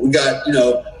anymore. We got,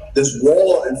 this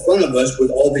wall in front of us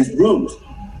with all these rooms.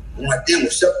 I'm like, damn, we're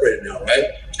separated now, right?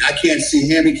 I can't see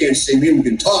him, he can't see me. We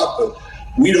can talk, but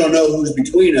we don't know who's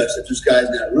between us if there's guys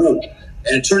in that room.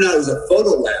 And it turned out it was a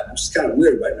photo lab, which is kind of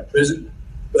weird, right, in a prison.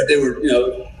 But they were,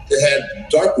 they had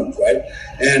dark rooms, right?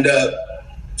 And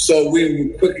so we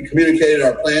quickly communicated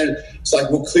our plan. It's like,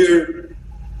 we'll clear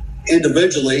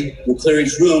individually, we'll clear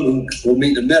each room, and we'll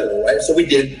meet in the middle, right? So we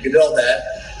did all that.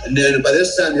 And then by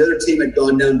this time, the other team had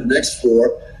gone down to the next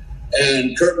floor,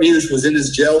 and Kurt Muse was in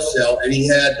his jail cell, and he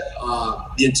had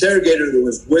the interrogator that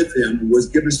was with him was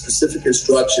given specific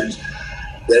instructions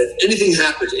that if anything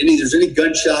happens, there's any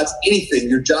gunshots, anything,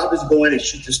 your job is to go in and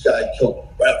shoot this guy and kill him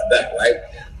right off the bat, right?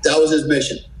 That was his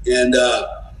mission. And there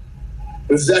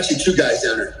was actually two guys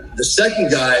down there. The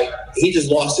second guy, he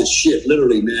just lost his shit,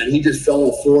 literally, man. He just fell on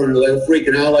the floor and like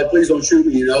freaking out, like, please don't shoot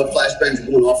me, flashbangs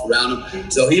were going off around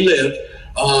him. So he lived.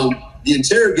 The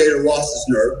interrogator lost his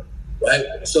nerve, right?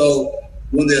 So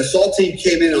when the assault team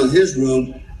came in on his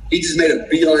room, he just made a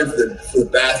beeline for the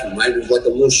bathroom, right? There was like a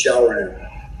little shower in there.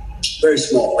 Very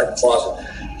small, like a closet.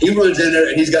 He runs in there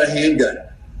and he's got a handgun.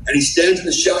 And he stands in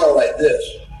the shower like this,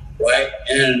 right?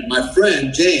 And my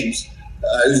friend, James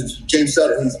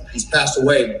Sutter, he's passed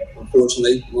away,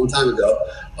 unfortunately, a long time ago.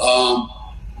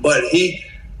 But he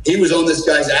was on this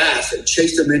guy's ass and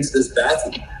chased him into this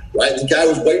bathroom, right? The guy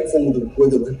was waiting for him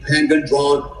with a handgun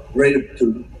drawn, ready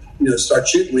to start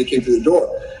shooting when he came through the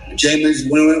door. And James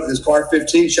went with his car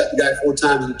 15, shot the guy 4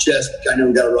 times in the chest. The guy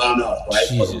never got a round off, right?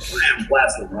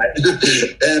 Blasted him, right?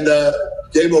 And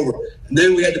game over. And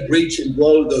then we had to breach and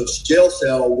blow the jail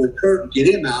cell with Kurt and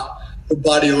get him out, put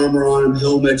body armor on him,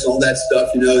 helmets, all that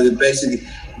stuff, and then basically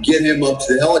get him up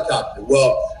to the helicopter.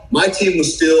 Well, my team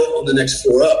was still on the next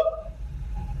floor up,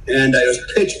 and it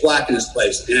was pitch black in this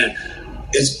place. And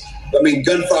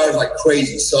gunfire is like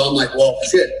crazy. So I'm like, well,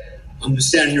 shit. I'm just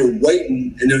standing here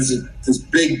waiting, and there's this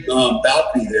big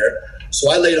balcony there.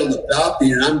 So I laid on the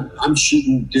balcony, and I'm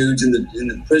shooting dudes in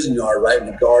the prison yard, right, and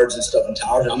the guards and stuff and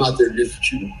towers. And I'm out there just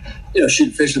shooting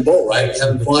fish in the bowl, right,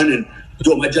 having fun and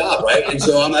doing my job, right. And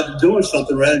so I'm out there doing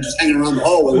something rather than just hanging around the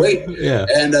hallway waiting. Yeah.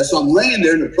 And so I'm laying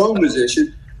there in the prone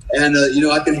position, and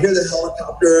I can hear the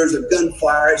helicopters, the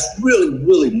gunfire. It's really,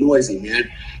 really noisy, man, and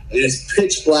it's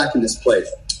pitch black in this place.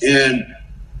 And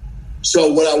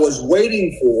so what I was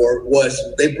waiting for was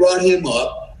they brought him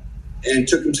up and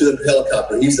took him to the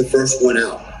helicopter. He's the first one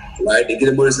out, right? They get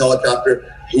him on his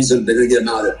helicopter. They're going to get him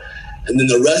out of there. And then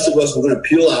the rest of us were going to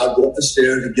peel out, go up the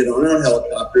stairs and get on our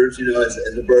helicopters, as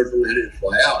the birds were landing and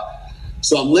fly out.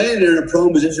 So I'm laying there in a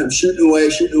prone position. I'm shooting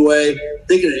away,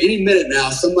 thinking at any minute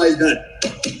now somebody's going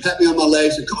to pat me on my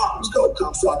legs and, come on, let's go,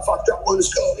 Comstock, Foxtrot 1,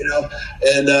 let's go,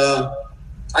 And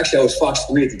actually, I was Fox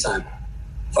 3 at the time.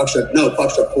 Foxtrot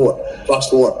 4. Fox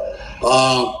 4.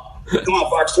 Come on,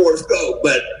 Fox 4, let's go.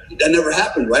 But that never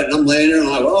happened, right? And I'm laying there and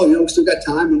I'm like, we still got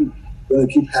time and we're going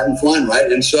to keep having fun, right?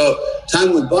 And so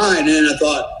time went by, and then I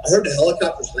heard the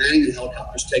helicopters landing and the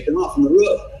helicopters taking off from the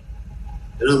roof.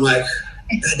 And I'm like,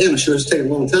 God damn, it sure has taken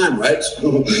a long time, right?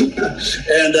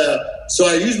 So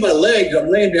I use my legs. I'm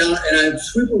laying down and I'm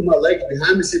sweeping with my legs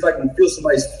behind me to see if I can feel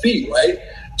somebody's feet, right?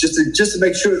 Just to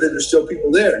make sure that there's still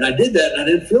people there. And I did that, and I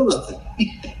didn't feel nothing.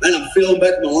 And I'm feeling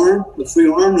back my arm, the free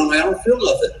arm, and I'm like, I don't feel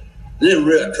nothing. And then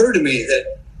it occurred to me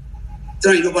that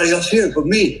there ain't nobody else here but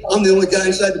me. I'm the only guy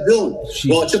inside the building. Jeez.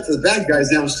 Well, except for the bad guys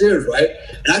downstairs, right?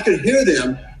 And I could hear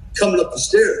them coming up the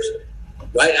stairs,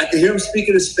 right? I could hear them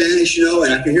speaking in Spanish,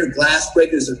 and I could hear glass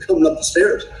breaking as they're coming up the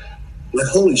stairs. I'm like,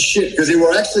 holy shit. Because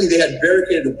they had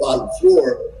barricaded the bottom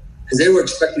floor because they were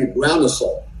expecting a ground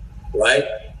assault, right?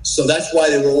 So that's why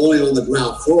they were only on the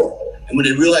ground floor. And when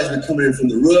they realized we're coming in from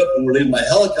the roof and we're leaving by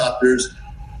helicopters,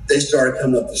 they started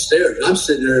coming up the stairs. And I'm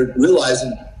sitting there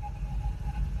realizing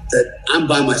that I'm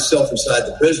by myself inside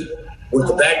the prison with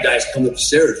the bad guys coming up the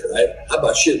stairs, right? How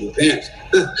about shit in the pants?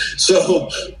 So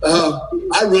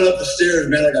I run up the stairs,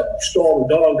 man, like a stalled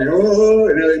dog, and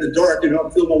in the dark,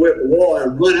 I'm feeling my way up the wall,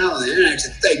 and I run out of the annex,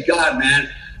 and thank God, man,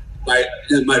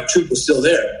 my troop was still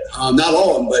there. Not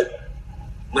all of them, but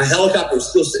my helicopter was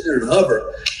still sitting there in a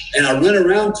hover, and I run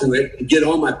around to it and get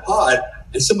on my pod,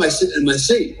 and somebody's sitting in my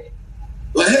seat.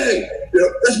 Like, hey,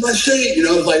 that's my seat.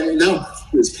 It's like,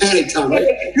 it's panic time. Like,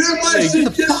 you're in my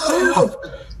seat, get out.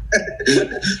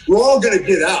 We're all going to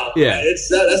get out. Yeah. Right?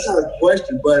 That's not a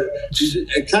question, but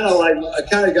I kind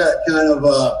of got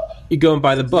you're going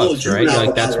by the books, right?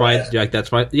 That's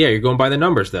my. Yeah, you're going by the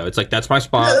numbers, though. It's like, that's my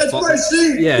spot. Yeah, that's my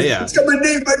seat. Yeah. It's got my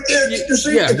name right there. Get your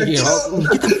seat. Yeah, get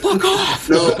the fuck off.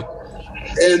 No.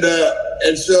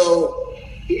 And so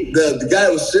the guy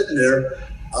that was sitting there,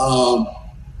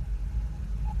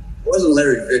 it wasn't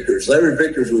Larry Vickers. Larry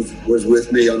Vickers was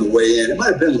with me on the way in. It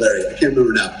might have been Larry. I can't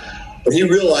remember now. But he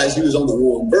realized he was on the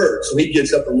wrong bird. So he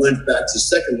gets up and runs back to the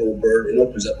second little bird and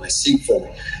opens up my seat for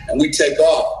me. And we take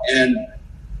off. And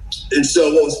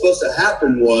so what was supposed to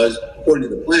happen was, according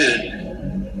to the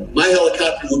plan, my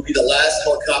helicopter would be the last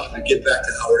helicopter to get back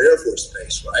to Howard Air Force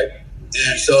Base, right?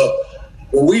 And so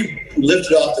when we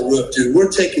lifted off the roof, dude,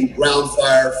 we're taking ground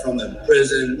fire from the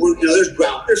prison.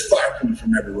 There's fire coming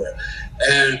from everywhere.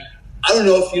 And I don't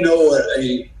know if you know what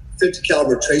a 50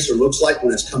 caliber tracer looks like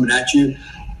when it's coming at you.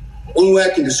 The only way I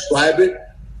can describe it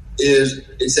is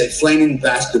it's a flaming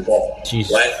basketball,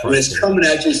 Jesus right? Christ. When it's coming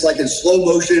at you, it's like in slow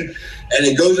motion, and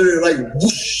it goes in there like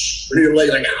whoosh, and you're like,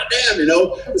 ah, damn,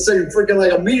 it's like freaking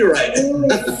like a meteorite.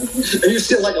 And you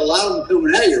see like a lot of them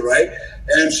coming at you, right?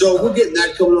 And so we're getting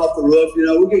that coming off the roof,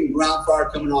 we're getting ground fire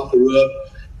coming off the roof.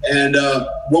 And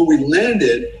when we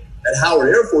landed at Howard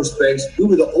Air Force Base, we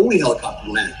were the only helicopter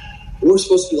to land. We were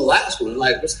supposed to be the last one.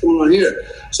 Like, what's going on here?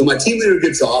 So my team leader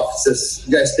gets off, says,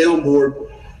 you guys stay on board.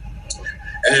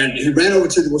 And he ran over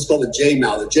to what's called the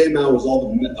J-MOW. The J-MOW was all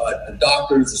the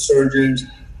doctors, the surgeons.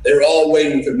 They were all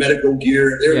waiting with their medical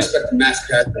gear. They were expecting mass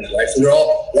casualties, right? So they're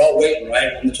all waiting,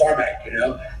 right, on the tarmac,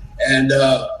 And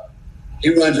he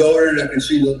runs over, and I can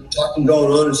see the talking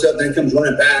going on and stuff. Then he comes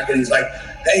running back, and he's like,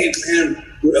 hey, man,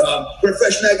 put a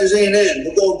fresh magazine in.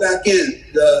 We're going back in.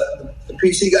 The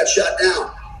PC got shot down.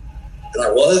 And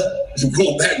like, what? We're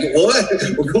going back in. What?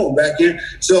 We're going back in.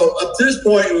 So up to this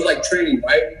point, it was like training,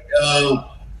 right?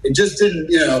 It just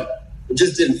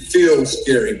didn't feel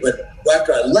scary. But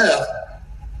after I left,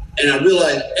 and I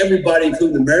realized everybody,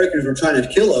 including the Americans, were trying to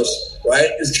kill us, right?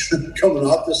 Is coming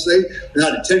off this thing.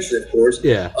 Not intentionally, of course.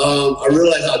 Yeah. I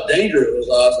realized how dangerous it was.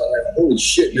 I was like, holy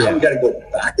shit, now we got to go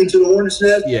back into the hornet's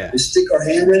nest and stick our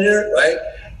hand in there, right?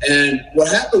 And what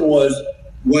happened was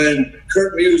when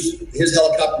Kurt Muse, his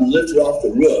helicopter lifted off the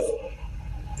roof,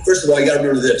 first of all, you got to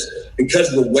remember this.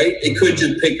 Because of the weight, it couldn't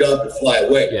just pick up and fly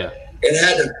away. Yeah. It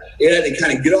had to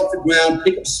kind of get off the ground,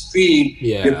 pick up speed,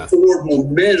 get forward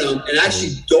momentum, and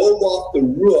actually dove off the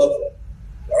roof,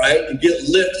 all right, to get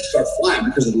lift to start flying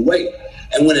because of the weight.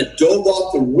 And when it dove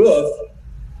off the roof,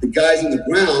 the guys on the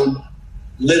ground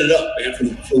lit it up, man,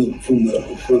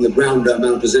 from the ground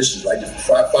mounted positions, right? Just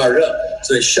fired it up.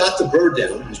 So they shot the bird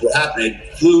down, is what happened.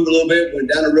 It flew a little bit,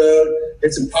 went down the road,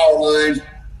 hit some power lines,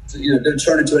 then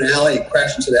turned into an alley and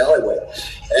crashed into the alleyway.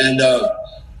 And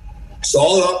so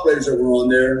all the operators that were on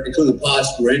there, including the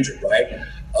pilots, were injured, right?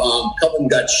 A couple of them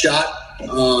got shot.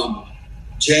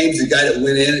 James, the guy that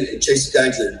went in and chased the guy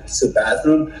into the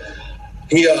bathroom,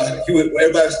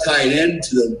 everybody was tied in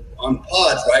on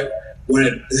pods, right? When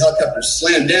the helicopter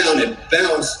slammed down and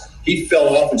bounced, he fell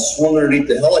off and swung underneath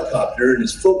the helicopter, and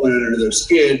his foot went under the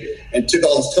skid and took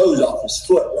all his toes off his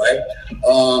foot, right?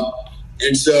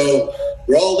 And so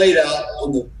we're all laid out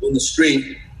on the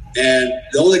street, and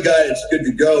the only guy that's good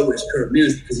to go is Kurt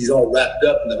Muse because he's all wrapped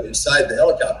up inside the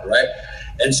helicopter, right?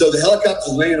 And so the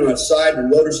helicopter's laying on its side, the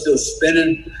rotor's still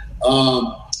spinning.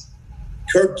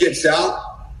 Kurt gets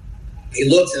out, he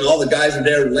looks, and all the guys are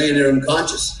there laying there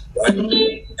unconscious, right?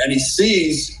 And he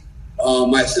sees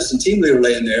my assistant team leader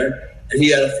laying there, and he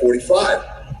had a 45.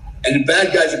 And the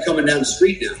bad guys are coming down the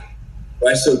street now,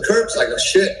 right? So Kurt's like, oh,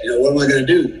 shit, what am I going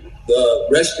to do? The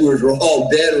rescuers were all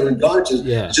dead or unconscious.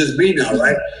 Yeah. It's just me now,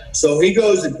 right? So he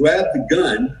goes to grab the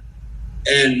gun,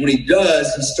 and when he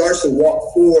does, he starts to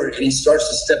walk forward, and he starts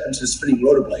to step into the spinning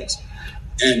rotor blades.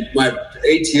 And my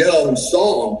ATL who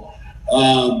saw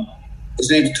him, his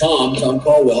name's Tom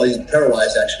Caldwell. He's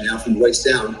paralyzed actually now from the waist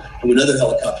down from another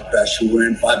helicopter crash we were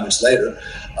in 5 months later.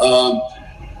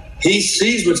 He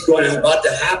sees what's about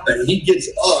to happen. He gets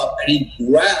up and he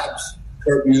grabs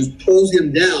Kurt Muse, pulls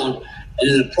him down, and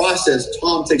in the process,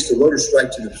 Tom takes the rotor strike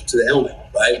to the helmet,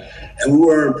 right? And we were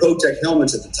wearing Protec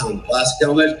helmets at the time, plastic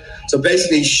helmets. So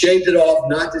basically, he shaved it off,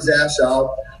 knocked his ass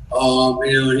out.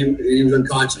 And he was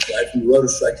unconscious, right, from the rotor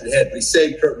strike to the head. But he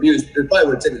saved Kurt Muse. It probably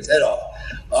would have taken his head off.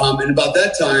 And about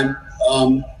that time,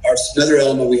 another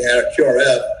element we had, our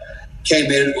QRF, came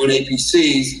in on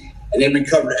APCs, and they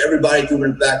recovered everybody, threw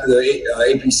them back to the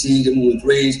APCs,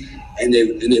 M13s, and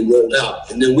they rolled out.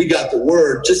 And then we got the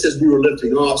word, just as we were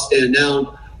lifting off, standing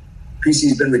down,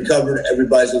 PC's been recovered,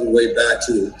 everybody's on the way back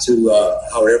to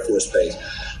Howard Air Force Base.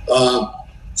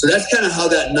 So that's kind of how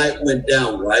that night went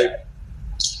down, right?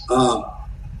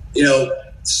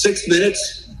 6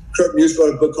 minutes. Kurt Muse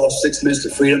wrote a book called 6 Minutes to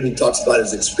Freedom. He talks about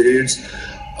his experience.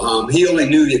 He only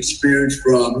knew the experience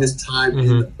from his time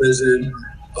in the prison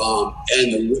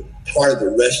and the part of the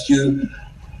rescue.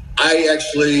 I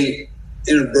actually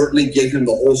inadvertently gave him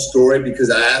the whole story because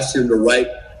I asked him to write.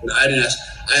 I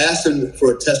asked him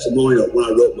for a testimonial when I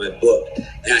wrote my book,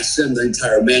 and I sent him the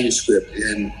entire manuscript.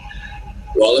 And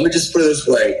Well, let me just put it this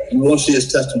way. You won't see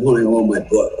his testimonial on my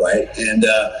book, right? And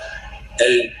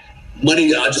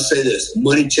money, I'll just say this.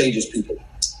 Money changes people.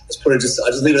 I'll just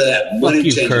leave it at that. Money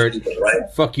changes Kurt. people, right?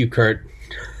 Fuck you, Kurt.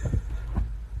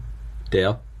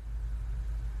 Dale,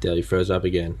 you froze up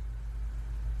again.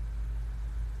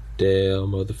 Dale,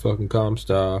 motherfucking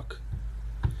Comstock.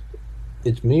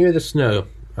 It's me or the snow.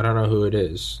 I don't know who it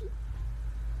is.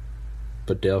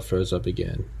 But Dale froze up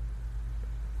again.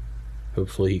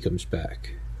 Hopefully he comes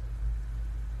back.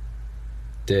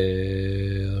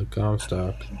 Dale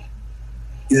Comstock.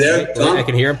 You there, Tom? I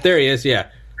can hear him. There he is. Yeah.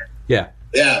 Yeah.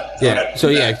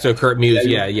 Right. So Kurt Muse.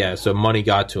 Yeah. So money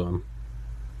got to him.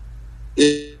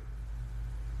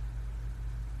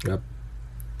 Yep.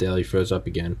 Dale, he froze up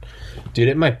again. Dude,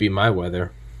 it might be my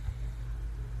weather.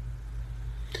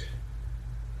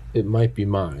 It might be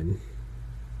mine.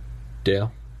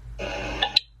 Dale?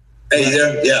 Hey, you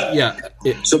there? Yeah.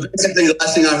 So basically, the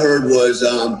last thing I heard was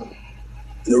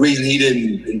the reason he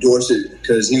didn't endorse it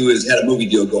because he had a movie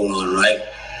deal going on, right?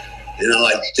 And I'm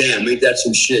like, damn, ain't that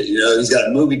some shit? He's got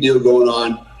a movie deal going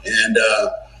on, and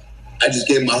I just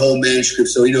gave him my whole manuscript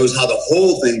so he knows how the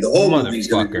whole movie is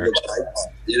going to be like,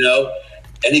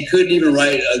 And he couldn't even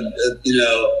write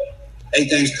hey,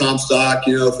 thanks, Comstock,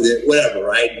 for the whatever,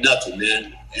 right? Nothing,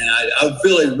 man. And I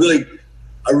feel it really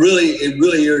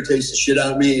irritates the shit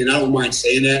out of me, and I don't mind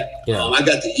saying that. Yeah. I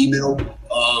got the email,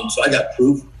 so I got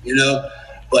proof,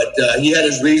 But he had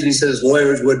his reason. He said his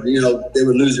lawyers would, they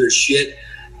would lose their shit.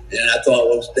 And I thought,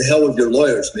 well, the hell with your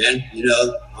lawyers, man. There's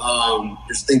a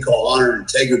thing called honor and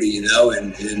integrity, And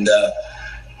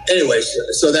anyways,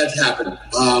 so that happened.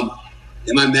 Am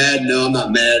I mad? No, I'm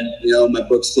not mad. My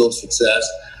book's still a success.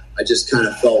 I just kind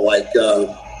of felt like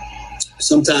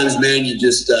sometimes, man, you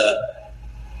just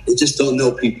don't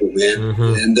know people, man.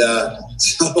 Mm-hmm. And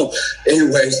so,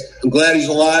 anyways, I'm glad he's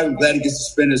alive. I'm glad he gets to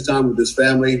spend his time with his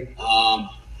family.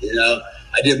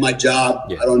 I did my job.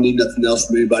 Yeah. I don't need nothing else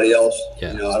from anybody else.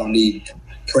 Yeah. I don't need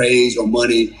praise or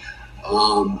money.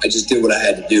 I just did what I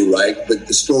had to do, right? But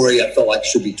the story I felt like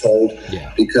should be told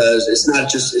because it's a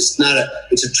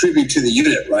tribute to the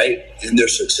unit, right? And their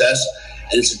success.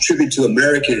 And it's a tribute to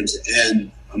Americans and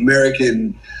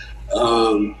American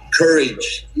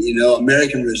courage,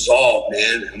 American resolve,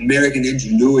 man, American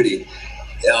ingenuity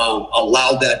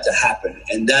allowed that to happen.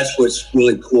 And that's what's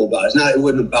really cool about it. It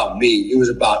wasn't about me. It was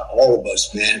about all of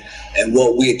us, man, and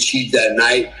what we achieved that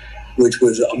night, which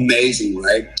was amazing,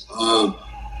 right?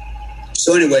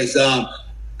 So anyways,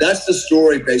 that's the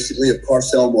story basically of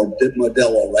Carcel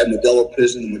Modelo, right? Modelo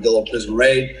Prison, the Modelo Prison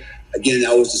Raid. Again,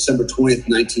 that was December 20th,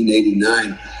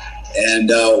 1989.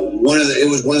 And it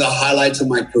was one of the highlights of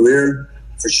my career,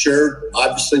 for sure.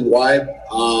 Obviously, why?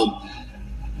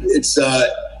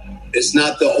 It's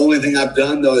not the only thing I've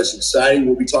done, though. It's exciting.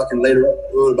 We'll be talking later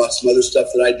on about some other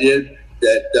stuff that I did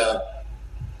that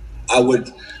I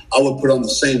would put on the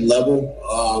same level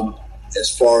as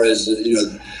far as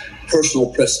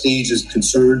personal prestige is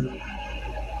concerned.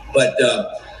 But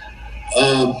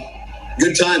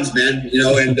good times, man.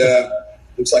 And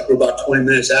looks like we're about 20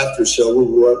 minutes after, so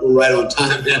we're right on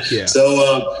time, man. Yeah.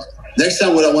 So next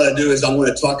time, what I want to do is I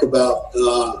want to talk about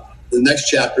the next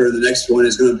chapter. The next one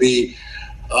is going to be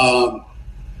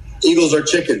Eagles Are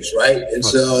Chickens, right? And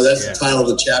so that's the title of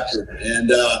the chapter.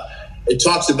 And it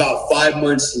talks about 5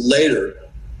 months later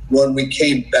when we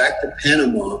came back to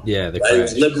Panama. Yeah, right? It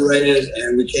was liberated,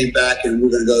 and we came back, and we're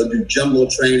going to go do jungle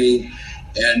training,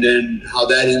 and then how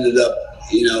that ended up,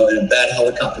 in a bad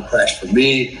helicopter crash for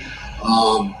me,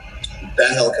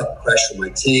 bad helicopter crash for my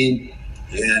team.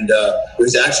 And it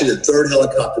was actually the third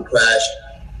helicopter crash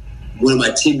one of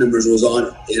my team members was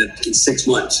on in 6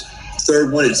 months.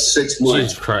 Third one in 6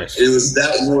 months. Jesus Christ. And it was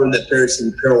that one that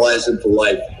paralyzed him for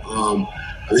life.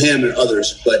 Him and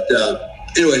others. But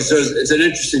anyway, so it's an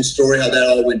interesting story how that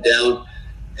all went down.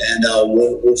 And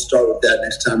we'll start with that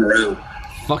next time around.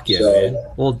 Fuck yeah, man.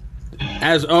 Well,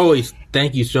 as always,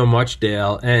 thank you so much,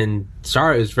 Dale. And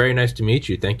Sarah, it was very nice to meet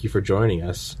you. Thank you for joining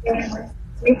us.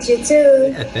 Meet you too.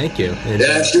 Yeah, thank you.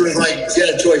 And, she was like, she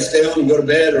had a choice, stay home and go to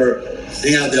bed or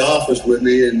hang out at the office with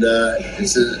me. And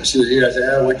so she was here. I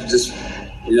said, why don't you just,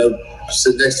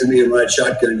 sit next to me and ride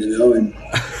shotgun, and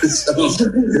so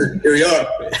here we are.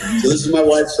 So this is my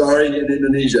wife, Sari, in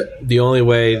Indonesia. The only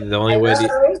way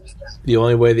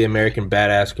the American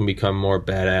badass can become more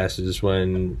badass is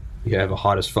when you have a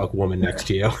hot as fuck woman next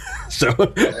to you. So,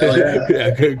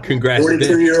 congrats.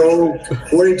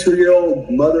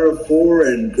 42-year-old mother of 4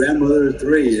 and grandmother of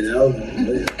 3.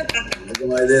 Looking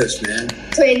like this, man.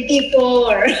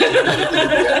 24.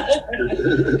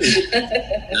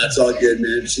 That's all good,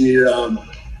 man. She's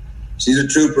a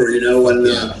trooper, when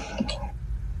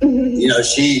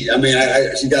she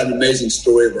got an amazing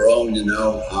story of her own,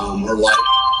 her life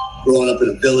growing up in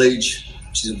a village.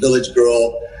 She's a village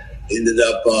girl. Ended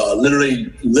up literally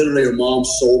her mom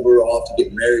sold her off to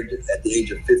get married at the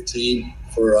age of 15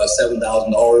 for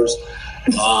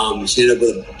 $7,000. She ended up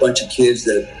with a bunch of kids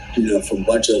that, from a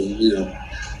bunch of,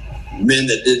 men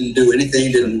that didn't do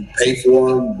anything, didn't pay for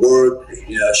them, work.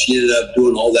 She ended up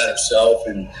doing all that herself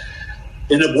and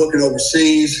ended up working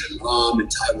overseas in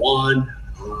Taiwan,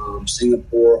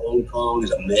 Singapore, Hong Kong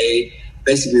as a maid,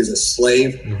 basically as a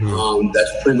slave.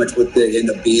 That's pretty much what they end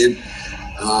up being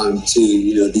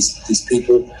to these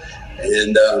people.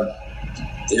 And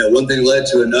one thing led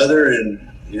to another, and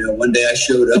one day I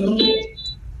showed up, and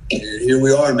here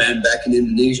we are, man, back in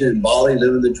Indonesia and Bali,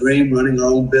 living the dream, running our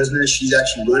own business. She's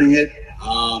actually running it.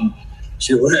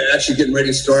 We're actually getting ready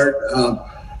to start.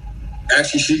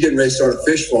 She's getting ready to start a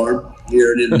fish farm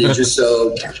here in Indonesia.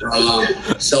 So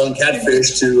selling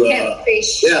catfish to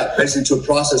basically to a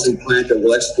processing plant that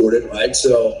will export it, right?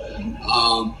 So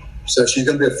she's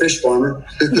going to be a fish farmer.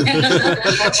 she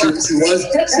was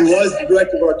the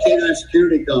director of our canine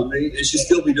security company, and she'll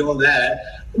still be doing that.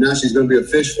 But now she's going to be a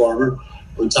fish farmer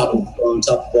on top of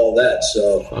all that.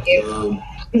 So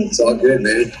it's all good,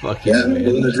 man. Fuck yeah, man.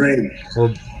 Living the dream.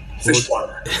 Fish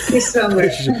farmer.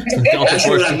 Actually,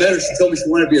 when I met her, she told me she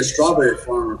wanted to be a strawberry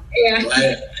farmer. Yeah.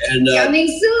 Right? And coming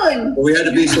soon. We had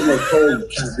to be somewhere cold to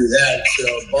kind of do that. So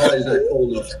Bali's not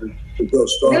cold enough to grow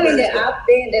strawberries. No, up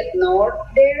there in the north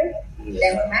there. I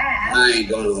ain't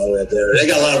going all the way up there. They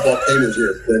got a lot of volcanoes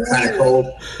here. They're kind of cold.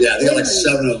 Yeah, they got like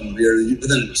 7 of them here. You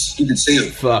can see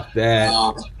them. Fuck that.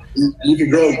 You can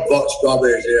grow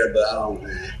strawberries there, but I don't.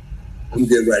 I'm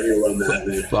good right here where I'm at,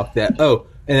 man. Fuck that. Oh,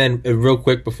 and then real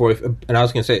quick before, and I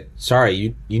was gonna say,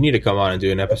 sorry, you need to come on and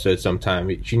do an episode sometime.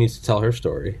 She needs to tell her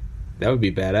story. That would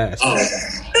be badass. Oh,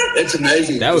 it's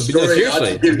amazing. That would be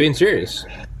seriously. I'm being serious.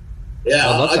 Yeah,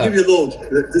 I'll give you a little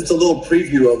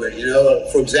preview of it.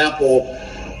 For example,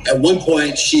 at one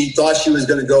point she thought she was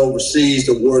going to go overseas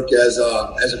to work as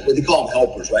what they call them,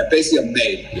 helpers, right? Basically a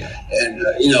maid. Yeah. And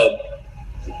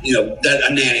that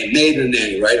a maid and a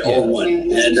nanny, right? Yeah. All in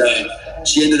one. And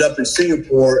she ended up in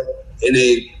Singapore in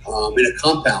a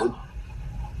compound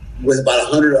with about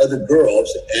 100 other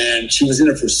girls, and she was in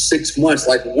it for 6 months.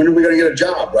 Like, when are we going to get a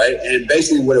job, right? And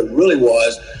basically, what it really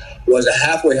was a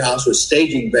halfway house or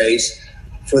staging base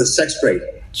for the sex trade.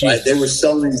 Right? They were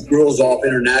selling these girls off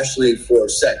internationally for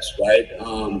sex, right?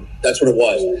 That's what it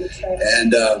was.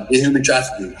 And human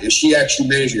trafficking. And she actually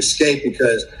managed to escape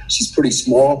because she's pretty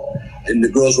small, and the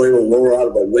girls were able to lower her out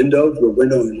of a window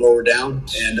and lower her down.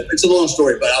 And it's a long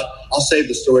story, but I'll save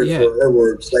the story for her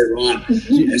words later on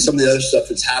and some of the other stuff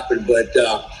that's happened. But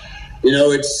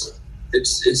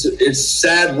it's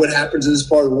sad what happens in this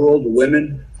part of the world to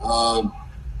women.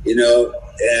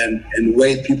 And the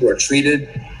way people are treated.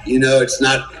 It's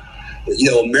not,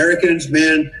 Americans,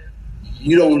 man,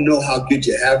 you don't know how good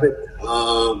you have it.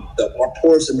 Our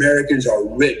poorest Americans are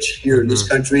rich here in this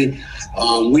country.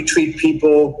 We treat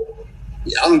people,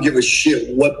 I don't give a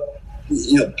shit what,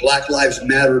 Black Lives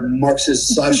Matter,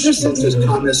 Marxist, socialist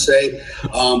communists say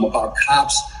about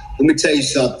cops. Let me tell you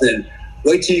something.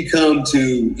 Wait till you come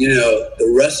to,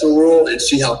 the rest of the world and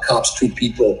see how cops treat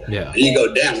people. Yeah. And you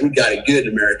go, damn, we got it good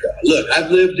in America. Look,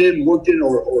 I've lived in, worked in,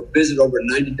 or visited over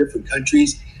 90 different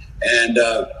countries. And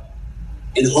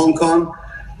in Hong Kong,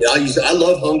 I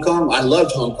love Hong Kong. I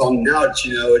loved Hong Kong. Now it's,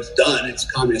 it's done. It's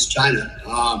communist China.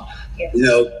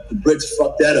 The Brits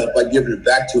fucked that up by giving it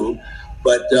back to them.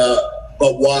 But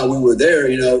while we were there,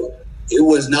 it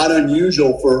was not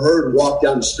unusual for her to walk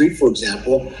down the street, for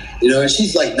example, and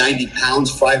she's like 90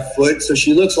 pounds, 5 foot. So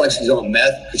she looks like she's on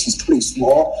meth because she's pretty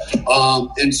small.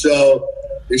 And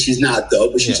she's not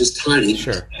though, but she's just tiny.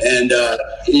 Sure. And,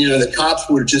 the cops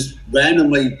would just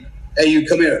randomly, hey, you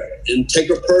come here, and take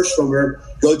her purse from her,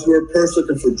 go through her purse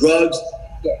looking for drugs.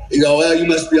 You go, well, you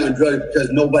must be on drugs because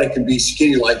nobody can be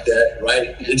skinny like that,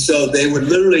 right? And so they would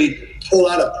literally pull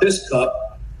out a piss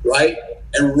cup, right?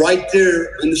 And right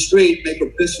there in the street, make her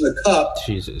piss in the cup.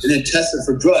 Jesus. And then test her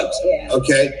for drugs. Yeah.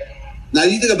 Okay. Now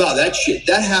you think about that shit.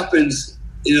 That happens,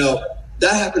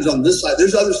 that happens on this side.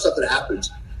 There's other stuff that happens.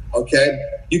 Okay.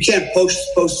 You can't post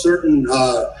certain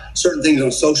things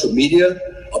on social media,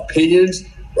 opinions,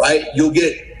 right? You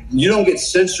don't get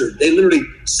censored. They literally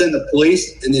send the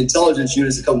police and the intelligence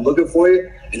units to come looking for you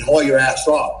and haul your ass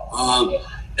off.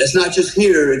 It's not just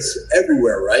here, it's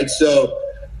everywhere, right? So,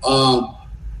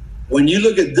 when you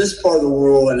look at this part of the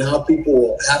world and how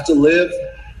people have to live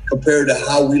compared to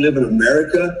how we live in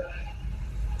America,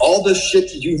 all this shit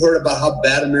that you heard about how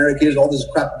bad America is, all this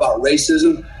crap about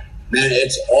racism, man,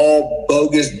 it's all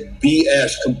bogus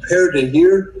BS. Compared to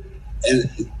here, And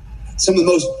some of the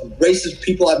most racist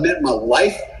people I've met in my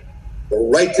life were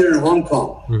right there in Hong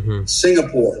Kong,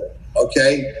 Singapore.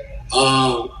 Okay,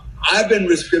 I've been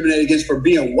discriminated against for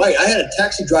being white. I had a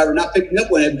taxi driver not pick me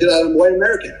up when I because I'm a white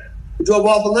American. He drove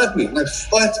off and left me. I'm like,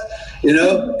 what? You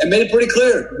know, and made it pretty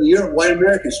clear. You're a white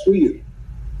American. Screw you.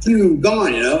 You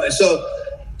gone. You know, and so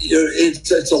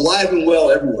it's alive and well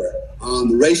everywhere.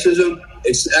 The racism,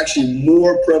 it's actually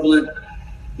more prevalent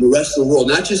in the rest of the world,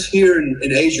 not just here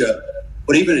in Asia,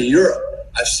 but even in Europe.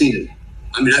 I've seen it.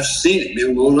 I mean, I've seen it,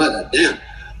 man. Well, not that damn.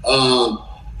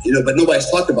 You know, but nobody's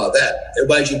talked about that.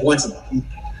 Everybody just wants to,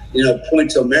 you know, point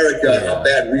to America, how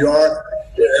bad we are.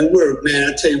 And we're, man,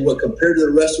 I tell you what, compared to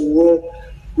the rest of the world,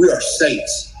 we are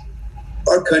saints.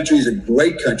 Our country is a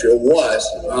great country. It was.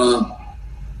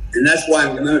 And that's why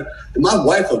and my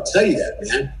wife will tell you that,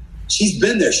 man. She's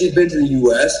been there. She's been to the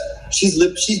U.S.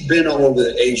 She's been all over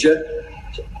Asia.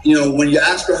 You know, when you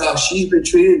ask her how she's been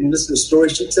treated and listen to the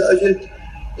stories she tells you,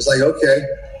 it's like, okay,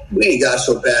 we ain't got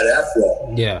so bad after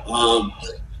all. Yeah.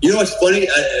 You know what's funny?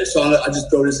 So I'll just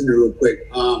throw this in there real quick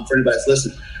for anybody that's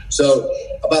listening. So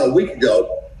about a week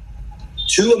ago,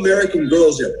 2 American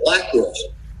girls there, black girls,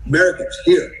 Americans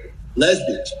here,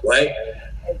 lesbians, right,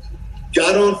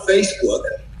 got on Facebook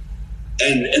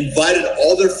and invited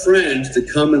all their friends to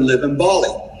come and live in Bali,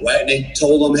 right? And they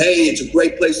told them, hey, it's a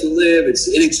great place to live. It's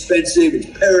inexpensive. It's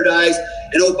paradise.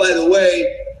 And oh, by the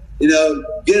way, you know,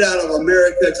 get out of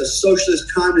America. It's a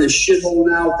socialist, communist shithole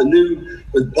now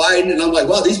with Biden. And I'm like,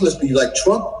 wow, these must be like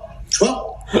Trump.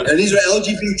 And these are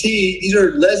LGBT. These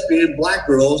are lesbian black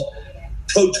girls,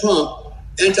 pro-Trump,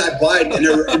 anti-Biden. And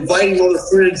they're inviting all their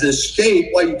friends to escape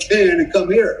while you can and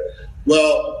come here.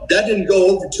 Well, that didn't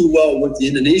go over too well with the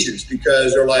Indonesians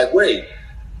because they're like, wait,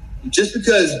 just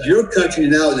because your country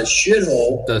now is a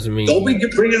shithole doesn't mean don't be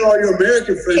bringing all your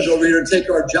American friends over here and take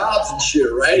our jobs and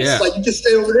shit, right? Yeah. It's like you just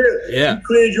stay over there. Yeah. You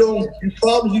created your own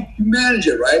problems, you manage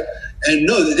it, right? And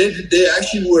no, they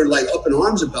actually were like up in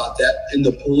arms about that, and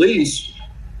the police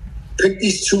picked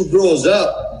these 2 girls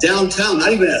up downtown,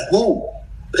 not even at home,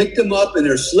 picked them up in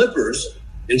their slippers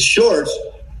and shorts,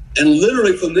 and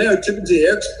literally from there took them to the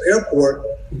airport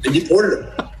and deported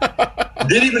them.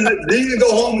 Didn't even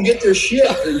go home and get their shit.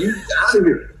 And you out of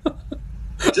here,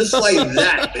 just like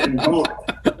that, and gone.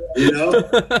 You know.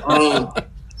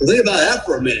 Think about that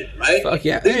for a minute, right? Fuck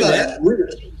yeah, Think about that.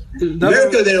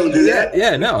 America, they don't do that.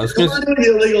 Yeah, no. Come on in,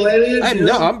 you illegal aliens.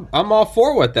 I'm all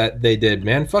for what they did,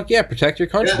 man. Fuck yeah, protect your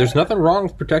country. Yeah. There's nothing wrong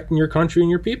with protecting your country and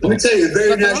your people. Let me tell you, it's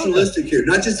very nationalistic here,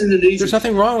 not just Indonesia. There's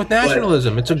nothing wrong with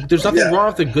nationalism. There's nothing wrong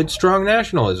with a good, strong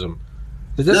nationalism.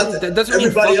 That doesn't mean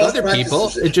fuck other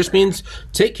people. It just means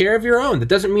take care of your own. That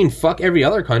doesn't mean fuck every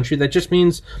other country. That just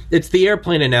means it's the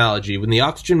airplane analogy. When the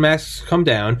oxygen masks come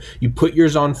down, you put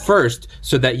yours on first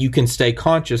so that you can stay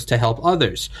conscious to help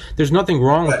others. There's nothing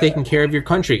wrong with taking care of your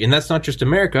country. And that's not just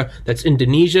America. That's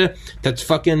Indonesia. That's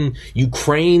fucking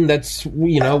Ukraine. That's,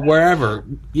 wherever.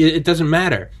 It doesn't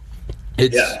matter.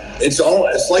 It's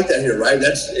like that here, right?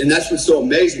 That's what's so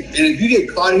amazing. And if you get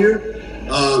caught here,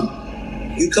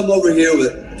 you come over here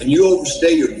and you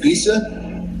overstay your visa,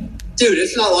 dude,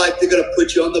 it's not like they're going to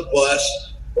put you on the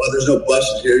bus. Well, there's no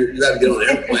buses here. You got to get on an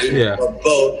airplane or a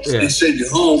boat and send you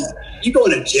home. You're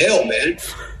going to jail, man.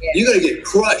 Yeah. You're going to get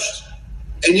crushed.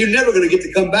 And you're never going to get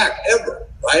to come back ever,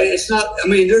 right? It's not,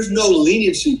 there's no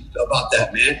leniency about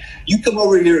that, man. You come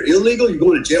over here illegal, you're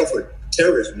going to jail for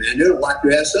terrorism, man. They're going to lock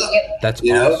your ass up. That's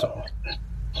awesome.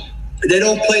 They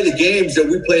don't play the games that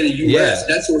we play in the U.S.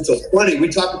 Yeah. That's what's so funny. We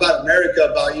talk about America,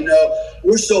 about,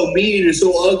 we're so mean and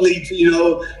so ugly,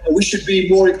 we should be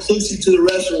more inclusive to the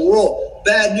rest of the world.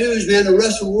 Bad news, man. The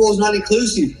rest of the world is not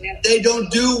inclusive. Yeah. They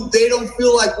don't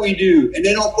feel like we do. And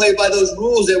they don't play by those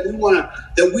rules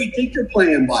that we think they're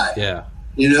playing by. Yeah.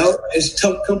 It's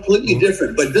completely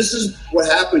different. But this is what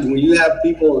happens when you have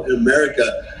people in America,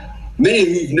 many of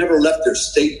who've never left their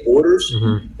state borders,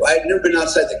 right? Never been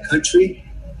outside the country.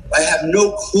 I have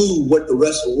no clue what the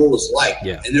rest of the world is like.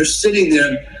 Yeah. And they're sitting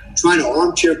there trying to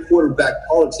armchair quarterback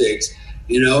politics,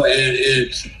 and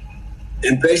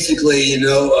basically,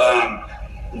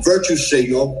 virtue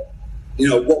signal,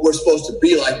 what we're supposed to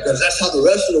be like, because that's how the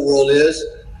rest of the world is.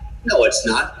 No, it's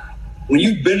not. When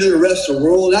you've been to the rest of the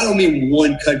world, I don't mean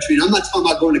one country, and I'm not talking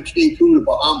about going to Cancun or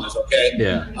Bahamas, okay?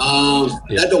 Yeah.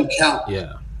 That don't count.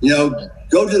 Yeah.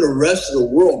 Go to the rest of the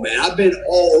world, man. I've been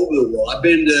all over the world. I've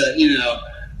been to,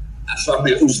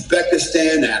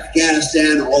 Uzbekistan,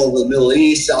 Afghanistan, all over the Middle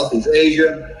East, Southeast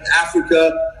Asia,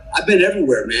 Africa. I've been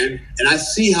everywhere, man. And I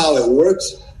see how it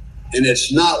works. And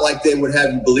it's not like they would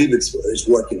have you believe it's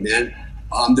working, man.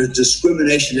 There's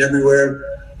discrimination everywhere.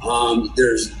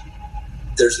 There's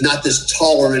there's not this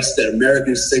tolerance that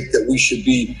Americans think that we should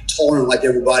be tolerant like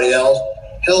everybody else.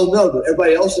 Hell no, but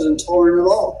everybody else isn't tolerant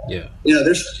at all. Yeah. You know,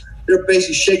 they're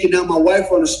basically shaking down my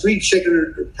wife on the street, shaking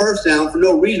her purse down for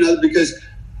no reason other because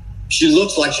she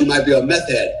looks like she might be a meth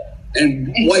head.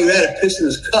 And while you're at it, pissing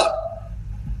his cup.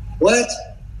 What?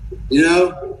 You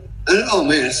know? I don't know,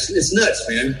 man. It's nuts,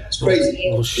 man. It's crazy.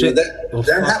 Well, shit.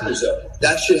 That happens, though.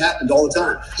 That shit happens all the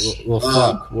time. Well,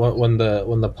 fuck. When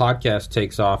the podcast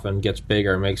takes off and gets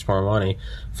bigger and makes more money,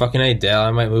 fucking hey, Dale,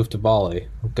 I might move to Bali.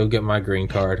 Go get my green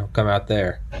card. I'll come out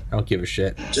there. I don't give a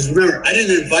shit. Just remember, I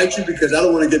didn't invite you because I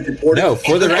don't want to get deported. No,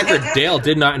 for the record, Dale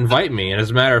did not invite me. And as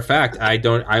a matter of fact, I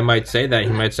might say that. He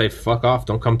might say, fuck off,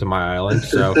 don't come to my island.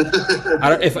 So,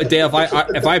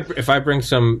 if I bring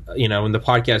some, you know, when the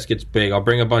podcast gets big, I'll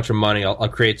bring a bunch of money. I'll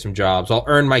create some jobs. I'll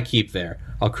earn my keep there.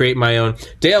 I'll create my own.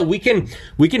 Dale, we can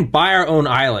buy our own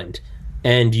island,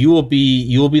 and you will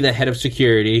be the head of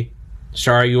security.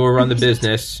 Sorry, you will run the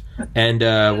business, and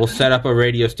we'll set up a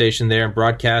radio station there and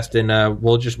broadcast. And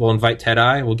we'll invite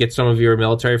Ted-Eye. We'll get some of your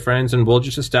military friends, and we'll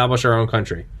just establish our own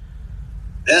country.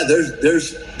 Yeah,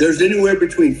 there's anywhere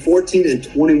between 14 and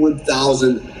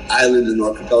 21,000 islands in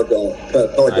archipelago.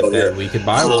 I bet we could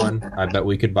buy one. I bet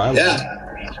we could buy one. Yeah.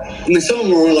 I mean, some of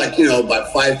them are like, you know, by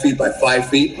 5 feet by 5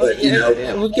 feet, but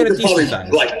we'll get a decent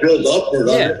size. Like build up or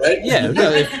it, right? Yeah,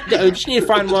 no, we just need to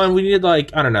find one. We need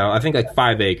like, I don't know, I think like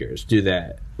 5 acres. Do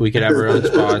that. We could have our own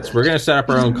spots. We're gonna set up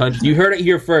our own country. You heard it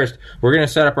here first. We're gonna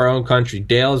set up our own country.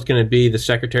 Dale is gonna be the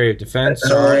Secretary of Defense.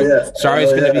 Sorry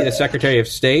is gonna be the Secretary of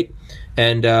State,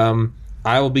 and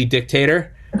I will be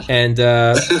dictator. And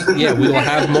we'll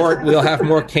have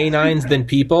more canines than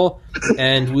people,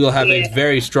 and we'll have a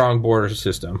very strong border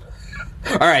system.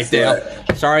 All right, Dale.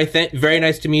 Sorry, very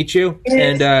nice to meet you.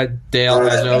 And Dale,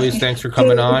 as always, thanks for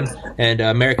coming on. And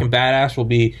American Badass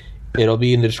it'll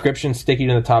be in the description. Stick it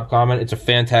in the top comment. It's a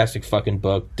fantastic fucking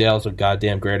book. Dale's a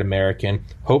goddamn great American.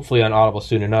 Hopefully on Audible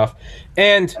soon enough.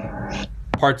 And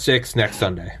part 6 next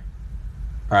Sunday.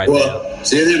 All right, well, Dale.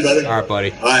 See you then, brother. All right,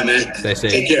 buddy. All right, man. Stay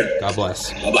safe. Take care. God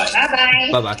bless. Bye-bye. Bye-bye.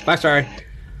 Bye-bye. Bye, sorry.